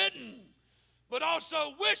forbidden, but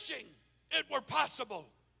also wishing it were possible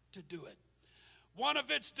to do it. One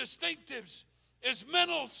of its distinctives is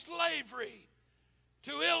mental slavery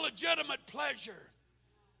to illegitimate pleasure.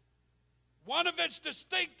 One of its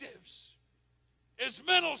distinctives is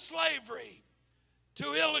mental slavery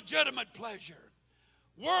to illegitimate pleasure.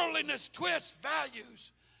 Worldliness twists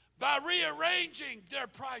values by rearranging their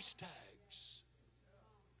price tags.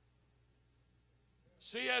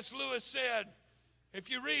 C.S. Lewis said,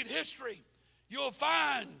 if you read history, you'll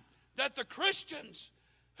find that the Christians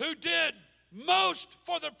who did most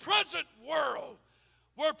for the present world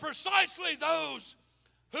were precisely those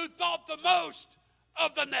who thought the most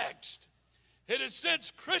of the next. It is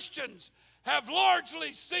since Christians have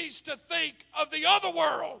largely ceased to think of the other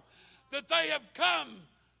world that they have come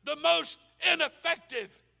the most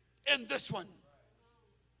ineffective in this one.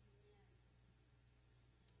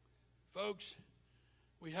 Folks,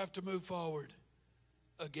 we have to move forward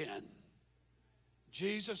again.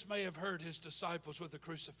 Jesus may have hurt his disciples with the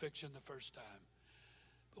crucifixion the first time,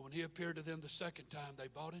 but when he appeared to them the second time, they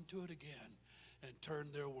bought into it again and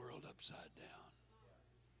turned their world upside down.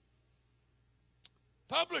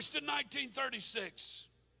 Published in 1936,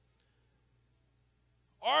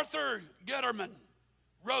 Arthur Guiterman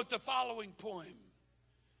wrote the following poem.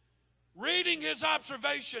 Reading his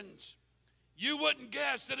observations, you wouldn't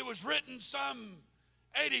guess that it was written some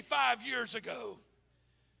 85 years ago.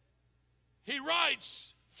 He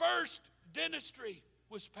writes, first, dentistry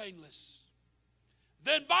was painless.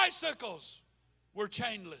 Then bicycles were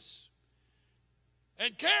chainless.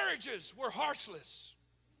 And carriages were horseless.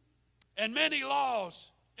 And many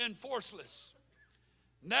laws enforceless.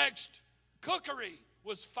 Next, cookery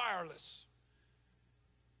was fireless.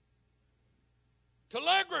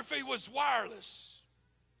 Telegraphy was wireless.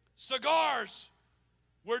 Cigars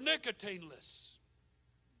were nicotineless.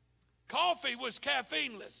 Coffee was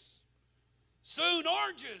caffeineless. Soon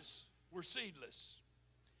oranges were seedless.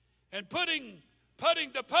 And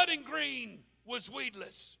the putting green was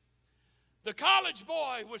weedless. The college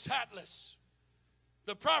boy was hatless.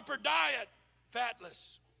 The proper diet,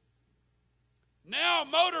 fatless. Now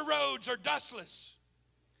motor roads are dustless.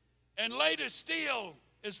 And latest steel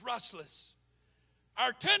is rustless.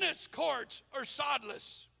 Our tennis courts are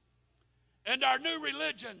sodless. And our new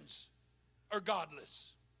religions are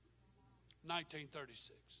godless.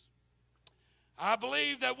 1936. I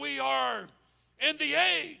believe that we are in the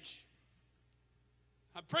age.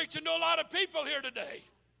 I'm preaching to a lot of people here today.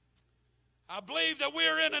 I believe that we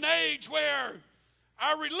are in an age where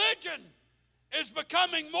our religion is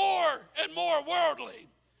becoming more and more worldly,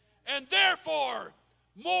 and therefore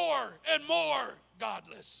more and more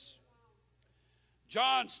godless.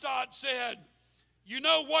 John Stott said, you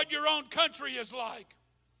know what your own country is like.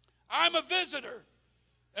 I'm a visitor,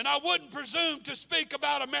 and I wouldn't presume to speak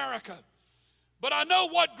about America, but I know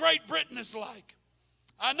what Great Britain is like.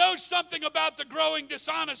 I know something about the growing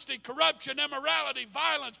dishonesty, corruption, immorality,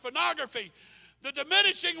 violence, pornography, the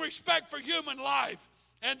diminishing respect for human life,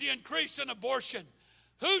 and the increase in abortion.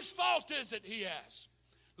 Whose fault is it, he asked?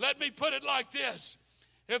 Let me put it like this.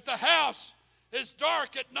 If the house is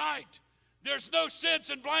dark at night, there's no sense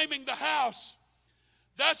in blaming the house.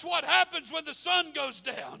 That's what happens when the sun goes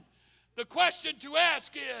down. The question to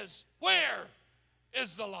ask is, where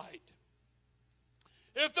is the light?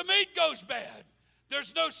 If the meat goes bad,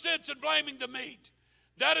 there's no sense in blaming the meat.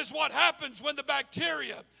 That is what happens when the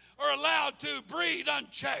bacteria are allowed to breed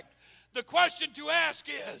unchecked. The question to ask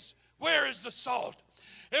is, where is the salt?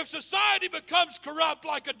 If society becomes corrupt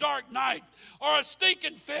like a dark night or a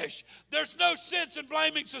stinking fish, there's no sense in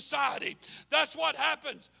blaming society. That's what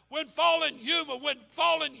happens when fallen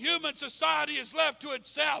human society is left to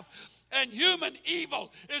itself and human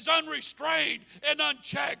evil is unrestrained and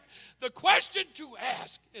unchecked. The question to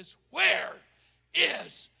ask is, where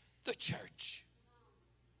is the church?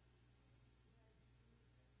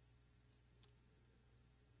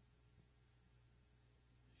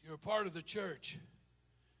 You're a part of the church,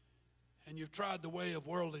 and you've tried the way of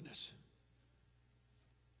worldliness.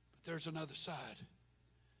 But there's another side.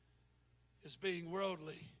 Is being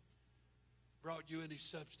worldly brought you any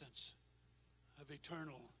substance of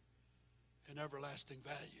eternal and everlasting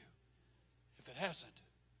value? If it hasn't,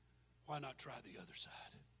 why not try the other side?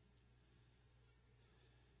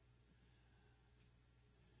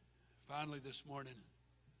 Finally, this morning,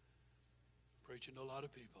 preaching to a lot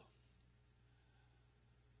of people.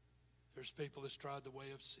 There's people that's tried the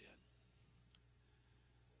way of sin.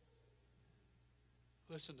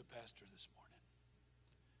 Listen to Pastor this morning.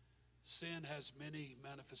 Sin has many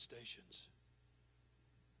manifestations,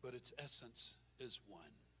 but its essence is one.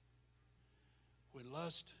 When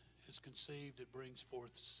lust is conceived, it brings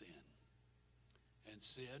forth sin. And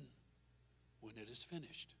sin, when it is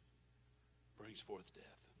finished, brings forth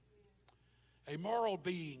death. A moral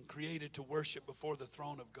being created to worship before the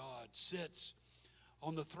throne of God sits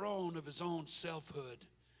on the throne of his own selfhood,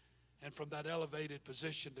 and from that elevated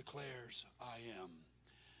position declares, I am.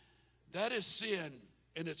 That is sin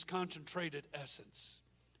in its concentrated essence.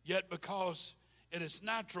 Yet because it is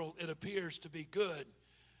natural, it appears to be good.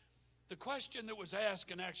 The question that was asked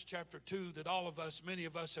in Acts chapter 2 that many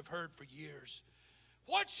of us have heard for years,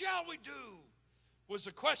 what shall we do? Was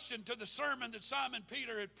a question to the sermon that Simon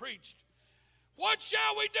Peter had preached. What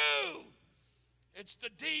shall we do? It's the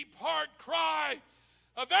deep heart cry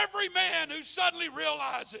of every man who suddenly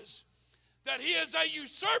realizes that he is a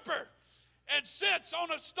usurper and sits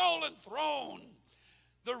on a stolen throne.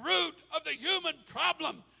 The root of the human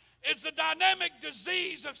problem is the dynamic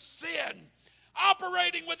disease of sin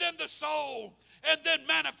operating within the soul and then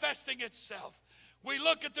manifesting itself. We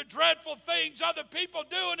look at the dreadful things other people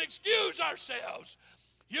do and excuse ourselves.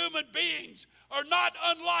 Human beings are not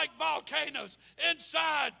unlike volcanoes.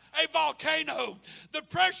 Inside a volcano, the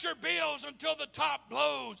pressure builds until the top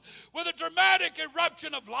blows with a dramatic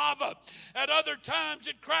eruption of lava. At other times,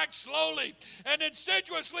 it cracks slowly and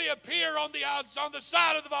insidiously appear on the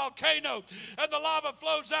side of the volcano, and the lava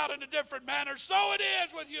flows out in a different manner. So it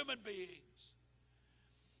is with human beings.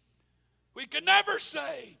 We can never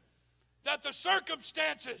say that the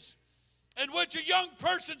circumstances in which a young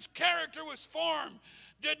person's character was formed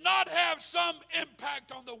did not have some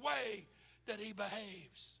impact on the way that he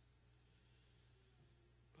behaves.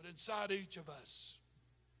 But inside each of us,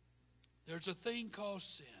 there's a thing called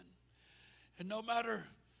sin. And no matter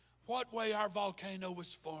what way our volcano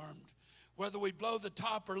was formed, whether we blow the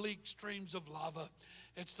top or leak streams of lava,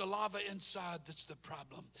 it's the lava inside that's the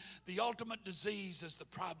problem. The ultimate disease is the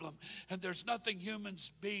problem, and there's nothing human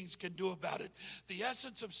beings can do about it. The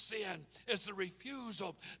essence of sin is the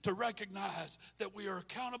refusal to recognize that we are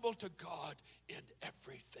accountable to God in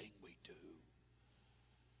everything we do.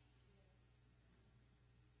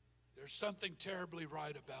 There's something terribly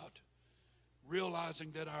right about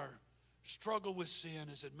realizing that our struggle with sin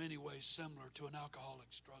is in many ways similar to an alcoholic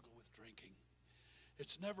struggle with drinking.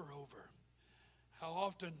 It's never over. How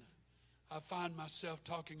often I find myself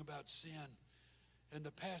talking about sin in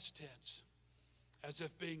the past tense, as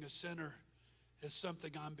if being a sinner is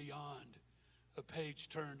something I'm beyond, a page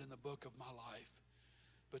turned in the book of my life.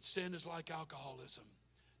 But sin is like alcoholism.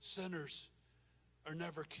 Sinners are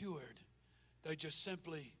never cured. They just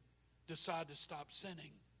simply decide to stop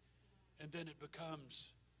sinning, and then it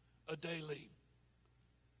becomes a daily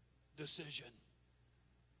decision.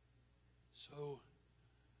 So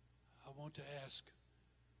I want to ask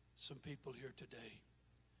some people here today,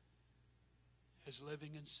 has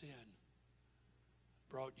living in sin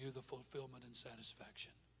brought you the fulfillment and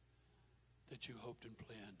satisfaction that you hoped and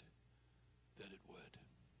planned that it would?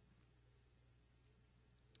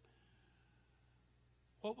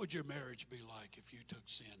 What would your marriage be like if you took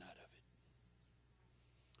sin out of it?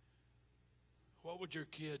 What would your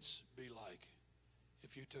kids be like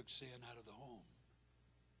if you took sin out of the home?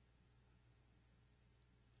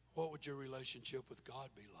 What would your relationship with God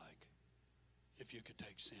be like if you could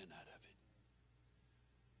take sin out of it?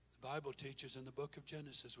 The Bible teaches in the book of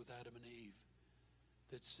Genesis with Adam and Eve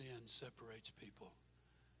that sin separates people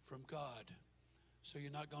from God. So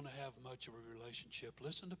you're not going to have much of a relationship.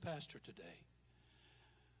 Listen to Pastor today.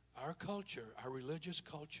 Our culture, our religious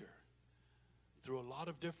culture, through a lot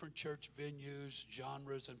of different church venues,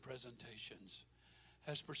 genres, and presentations,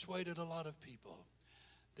 has persuaded a lot of people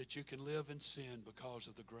that you can live in sin because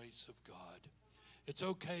of the grace of God. It's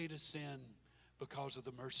okay to sin because of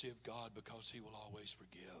the mercy of God, because He will always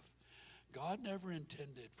forgive. God never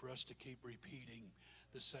intended for us to keep repeating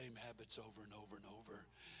the same habits over and over and over.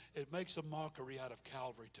 It makes a mockery out of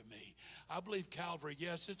Calvary to me. I believe Calvary,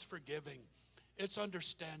 yes, it's forgiving, it's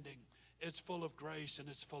understanding, it's full of grace, and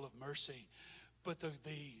it's full of mercy. But the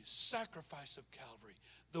sacrifice of Calvary,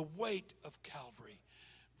 the weight of Calvary,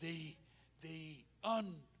 the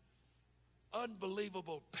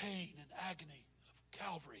unbelievable pain and agony of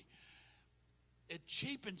Calvary, it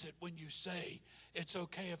cheapens it when you say, it's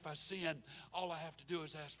okay if I sin, all I have to do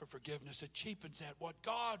is ask for forgiveness. It cheapens that. What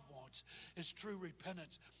God wants is true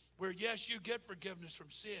repentance, where yes, you get forgiveness from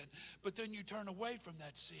sin, but then you turn away from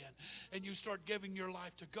that sin and you start giving your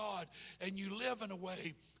life to God, and you live in a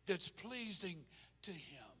way that's pleasing to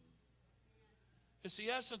Him. It's the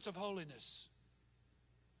essence of holiness.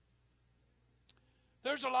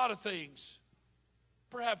 There's a lot of things,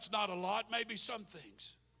 perhaps not a lot, maybe some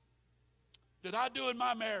things, that I do in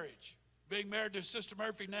my marriage, being married to Sister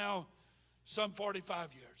Murphy now some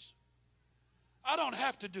 45 years. I don't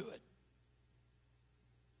have to do it.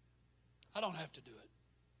 I don't have to do it.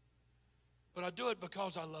 But I do it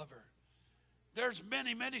because I love her. There's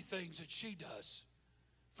many, many things that she does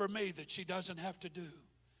for me that she doesn't have to do.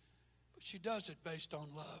 But she does it based on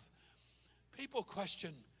love. People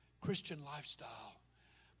question Christian lifestyle.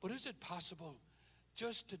 But is it possible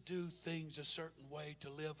just to do things a certain way, to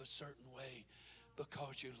live a certain way,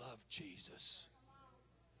 because you love Jesus?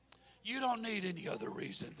 You don't need any other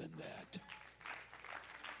reason than that.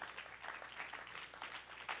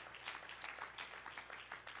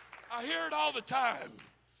 I hear it all the time.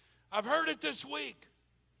 I've heard it this week.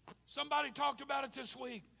 Somebody talked about it this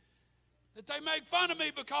week. That they make fun of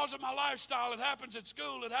me because of my lifestyle. It happens at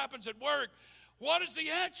school. It happens at work. What is the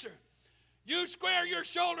answer? You square your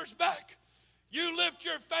shoulders back. You lift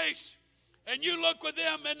your face and you look with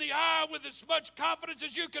them in the eye with as much confidence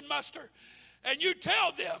as you can muster. And you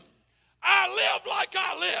tell them, I live like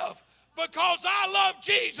I live because I love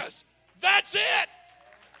Jesus. That's it.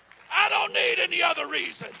 I don't need any other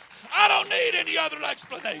reasons. I don't need any other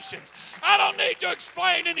explanations. I don't need to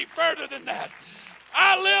explain any further than that.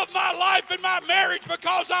 I live my life in my marriage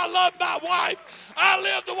because I love my wife. I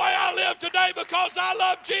live the way I live today because I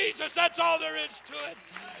love Jesus. That's all there is to it.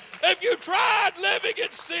 If you tried living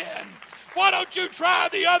in sin, why don't you try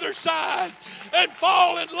the other side and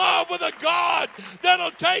fall in love with a God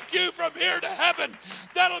that'll take you from here to heaven,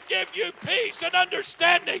 that'll give you peace and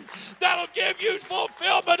understanding, that'll give you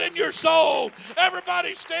fulfillment in your soul.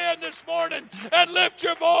 Everybody stand this morning and lift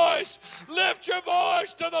your voice. Lift your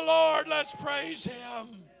voice to the Lord. Let's praise Him.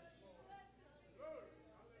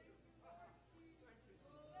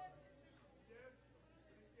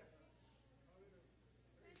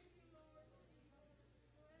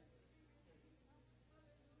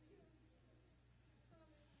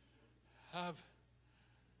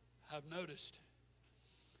 I've noticed,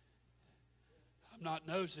 I'm not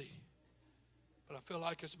nosy, but I feel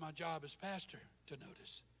like it's my job as pastor to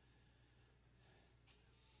notice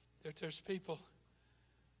that there's people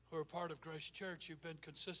who are part of Grace Church. You've been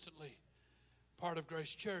consistently part of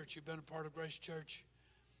Grace Church. You've been a part of Grace Church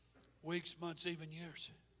weeks, months, even years.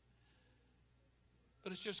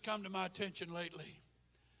 But it's just come to my attention lately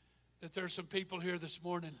that there's some people here this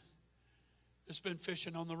morning that's been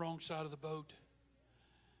fishing on the wrong side of the boat.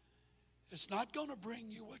 It's not going to bring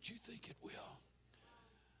you what you think it will.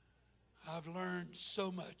 I've learned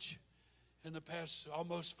so much in the past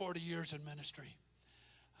almost 40 years in ministry.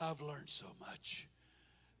 I've learned so much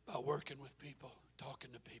by working with people,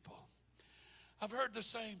 talking to people. I've heard the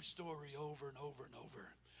same story over and over and over.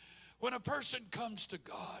 When a person comes to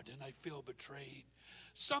God and they feel betrayed,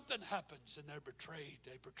 something happens and they're betrayed.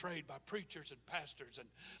 They're betrayed by preachers and pastors and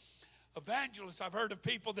evangelists. I've heard of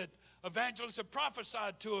people that evangelists have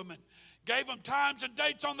prophesied to them and gave them times and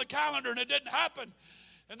dates on the calendar and it didn't happen.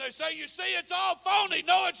 And they say, you see, it's all phony.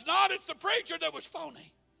 No, it's not. It's the preacher that was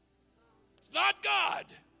phony. It's not God.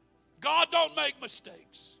 God don't make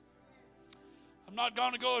mistakes. I'm not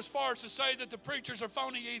going to go as far as to say that the preachers are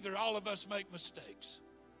phony either. All of us make mistakes.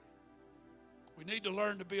 We need to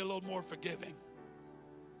learn to be a little more forgiving.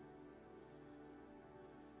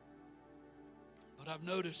 But I've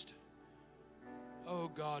noticed, oh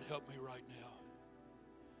God, help me right now.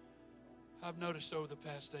 I've noticed over the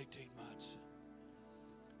past 18 months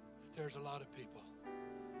that there's a lot of people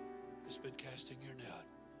that's been casting your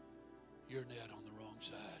net on the wrong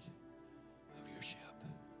side of your ship.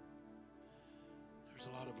 There's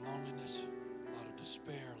a lot of loneliness, a lot of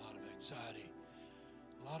despair, a lot of anxiety,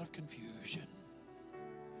 a lot of confusion.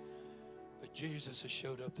 But Jesus has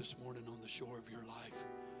showed up this morning on the shore of your life,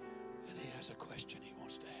 and he has a question he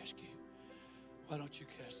wants to ask you. Why don't you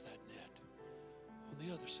cast that net on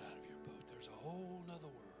the other side of your boat? There's a whole nother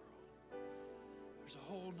world. There's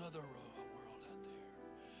a whole nother world out there.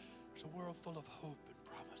 There's a world full of hope and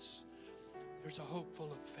promise. There's a hope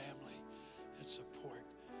full of family and support.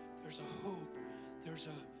 There's a hope. There's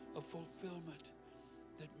a fulfillment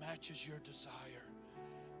that matches your desire.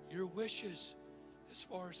 Your wishes, as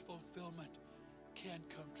far as fulfillment, can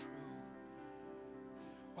come true.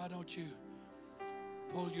 Why don't you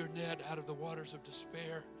pull your net out of the waters of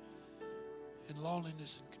despair and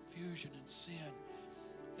loneliness and confusion and sin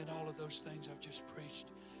and all of those things I've just preached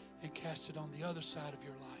and cast it on the other side of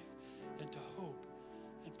your life into hope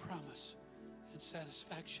and promise and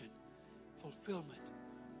satisfaction, fulfillment.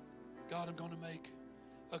 God, I'm going to make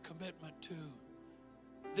a commitment to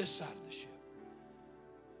this side of the ship.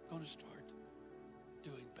 I'm going to start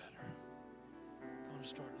doing better. I'm going to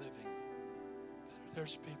start living better.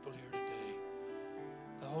 There's people here today.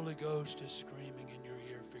 The Holy Ghost is screaming in your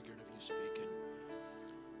ear, figuratively speaking.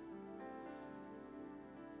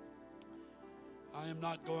 I am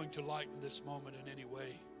not going to lighten this moment in any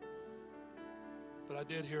way, but I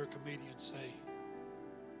did hear a comedian say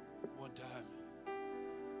one time,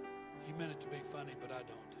 he meant it to be funny, but I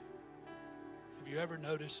don't. Have you ever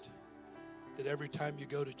noticed that every time you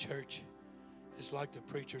go to church, it's like the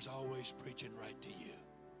preacher's always preaching right to you?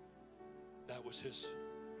 That was his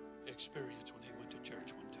experience when he went to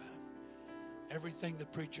church one time. Everything the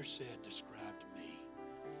preacher said described me.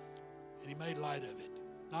 And he made light of it,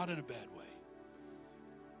 not in a bad way.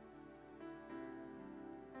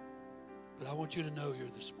 But I want you to know here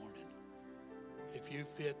this morning, if you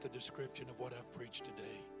fit the description of what I've preached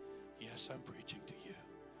today, yes, I'm preaching to you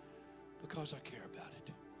because I care about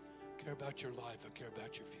it. I care about your life. I care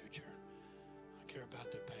about your future. I care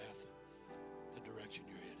about the path, the direction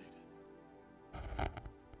you're headed in.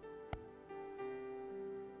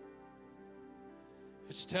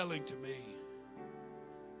 It's telling to me,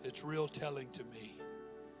 it's real telling to me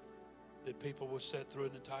that people will sit through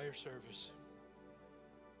an entire service,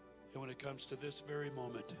 and when it comes to this very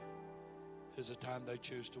moment is the time they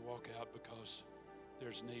choose to walk out because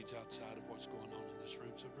there's needs outside of what's going on in this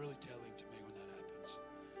room. So really telling to me when that happens.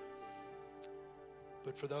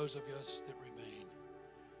 But for those of us that remain,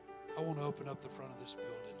 I want to open up the front of this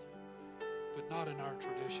building, but not in our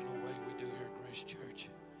traditional way we do here at Grace Church.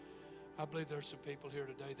 I believe there's some people here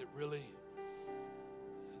today that really,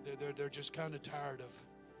 they're just kind of tired of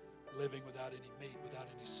living without any meat, without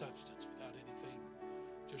any substance, without anything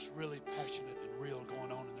just really passionate and real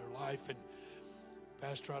going on in their life. And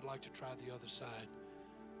Pastor, I'd like to try the other side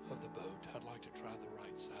of the boat. I'd like to try the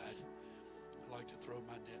right side. I'd like to throw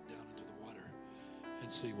my net down into the water and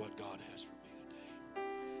see what God has for me today.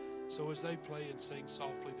 So as they play and sing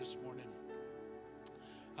softly this morning,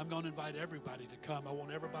 I'm going to invite everybody to come. I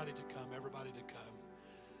want everybody to come,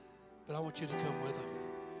 But I want you to come with them.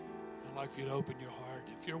 I'd like for you to open your heart.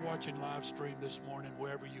 If you're watching live stream this morning,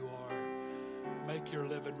 wherever you are, make your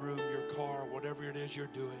living room, your car, whatever it is you're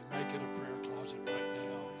doing, make it a prayer closet right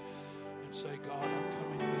now. And say, God, I'm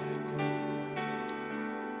coming back.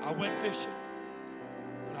 I went fishing,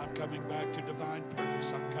 but I'm coming back to divine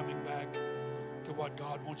purpose. I'm coming back to what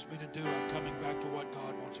God wants me to do. I'm coming back to what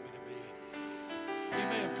God wants me to be. He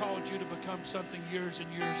may have called you to become something years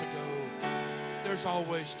and years ago. There's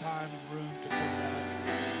always time and room to come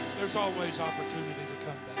back. There's always opportunity to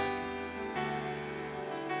come back.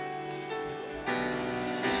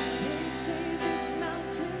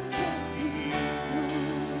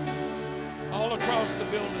 All across the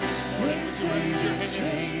building this morning, would you raise your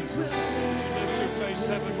hands? Would you lift your face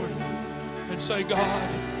heavenward and say, God,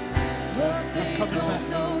 I'm coming back.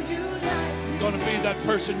 I'm going to be that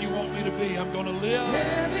person you want me to be. I'm going to live the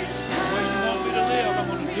way you want me to live. I'm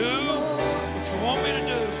going to do what you want me to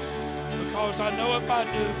do, because I know if I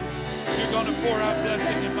do, you're going to pour out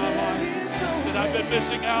blessing in my life that I've been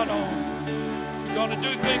missing out on. You're going to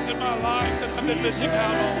do things in my life that I've been missing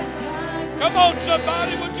out on. Come on,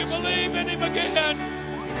 somebody, would you believe in him again?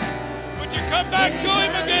 Would you come back to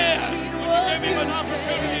him again? Would you give him an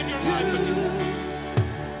opportunity in your life again?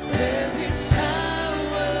 There is power.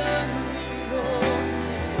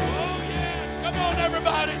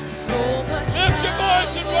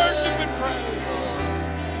 praise.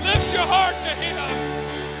 Lift your heart to Him.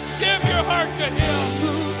 Give your heart to Him.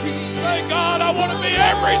 Say, God, I want to be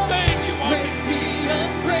everything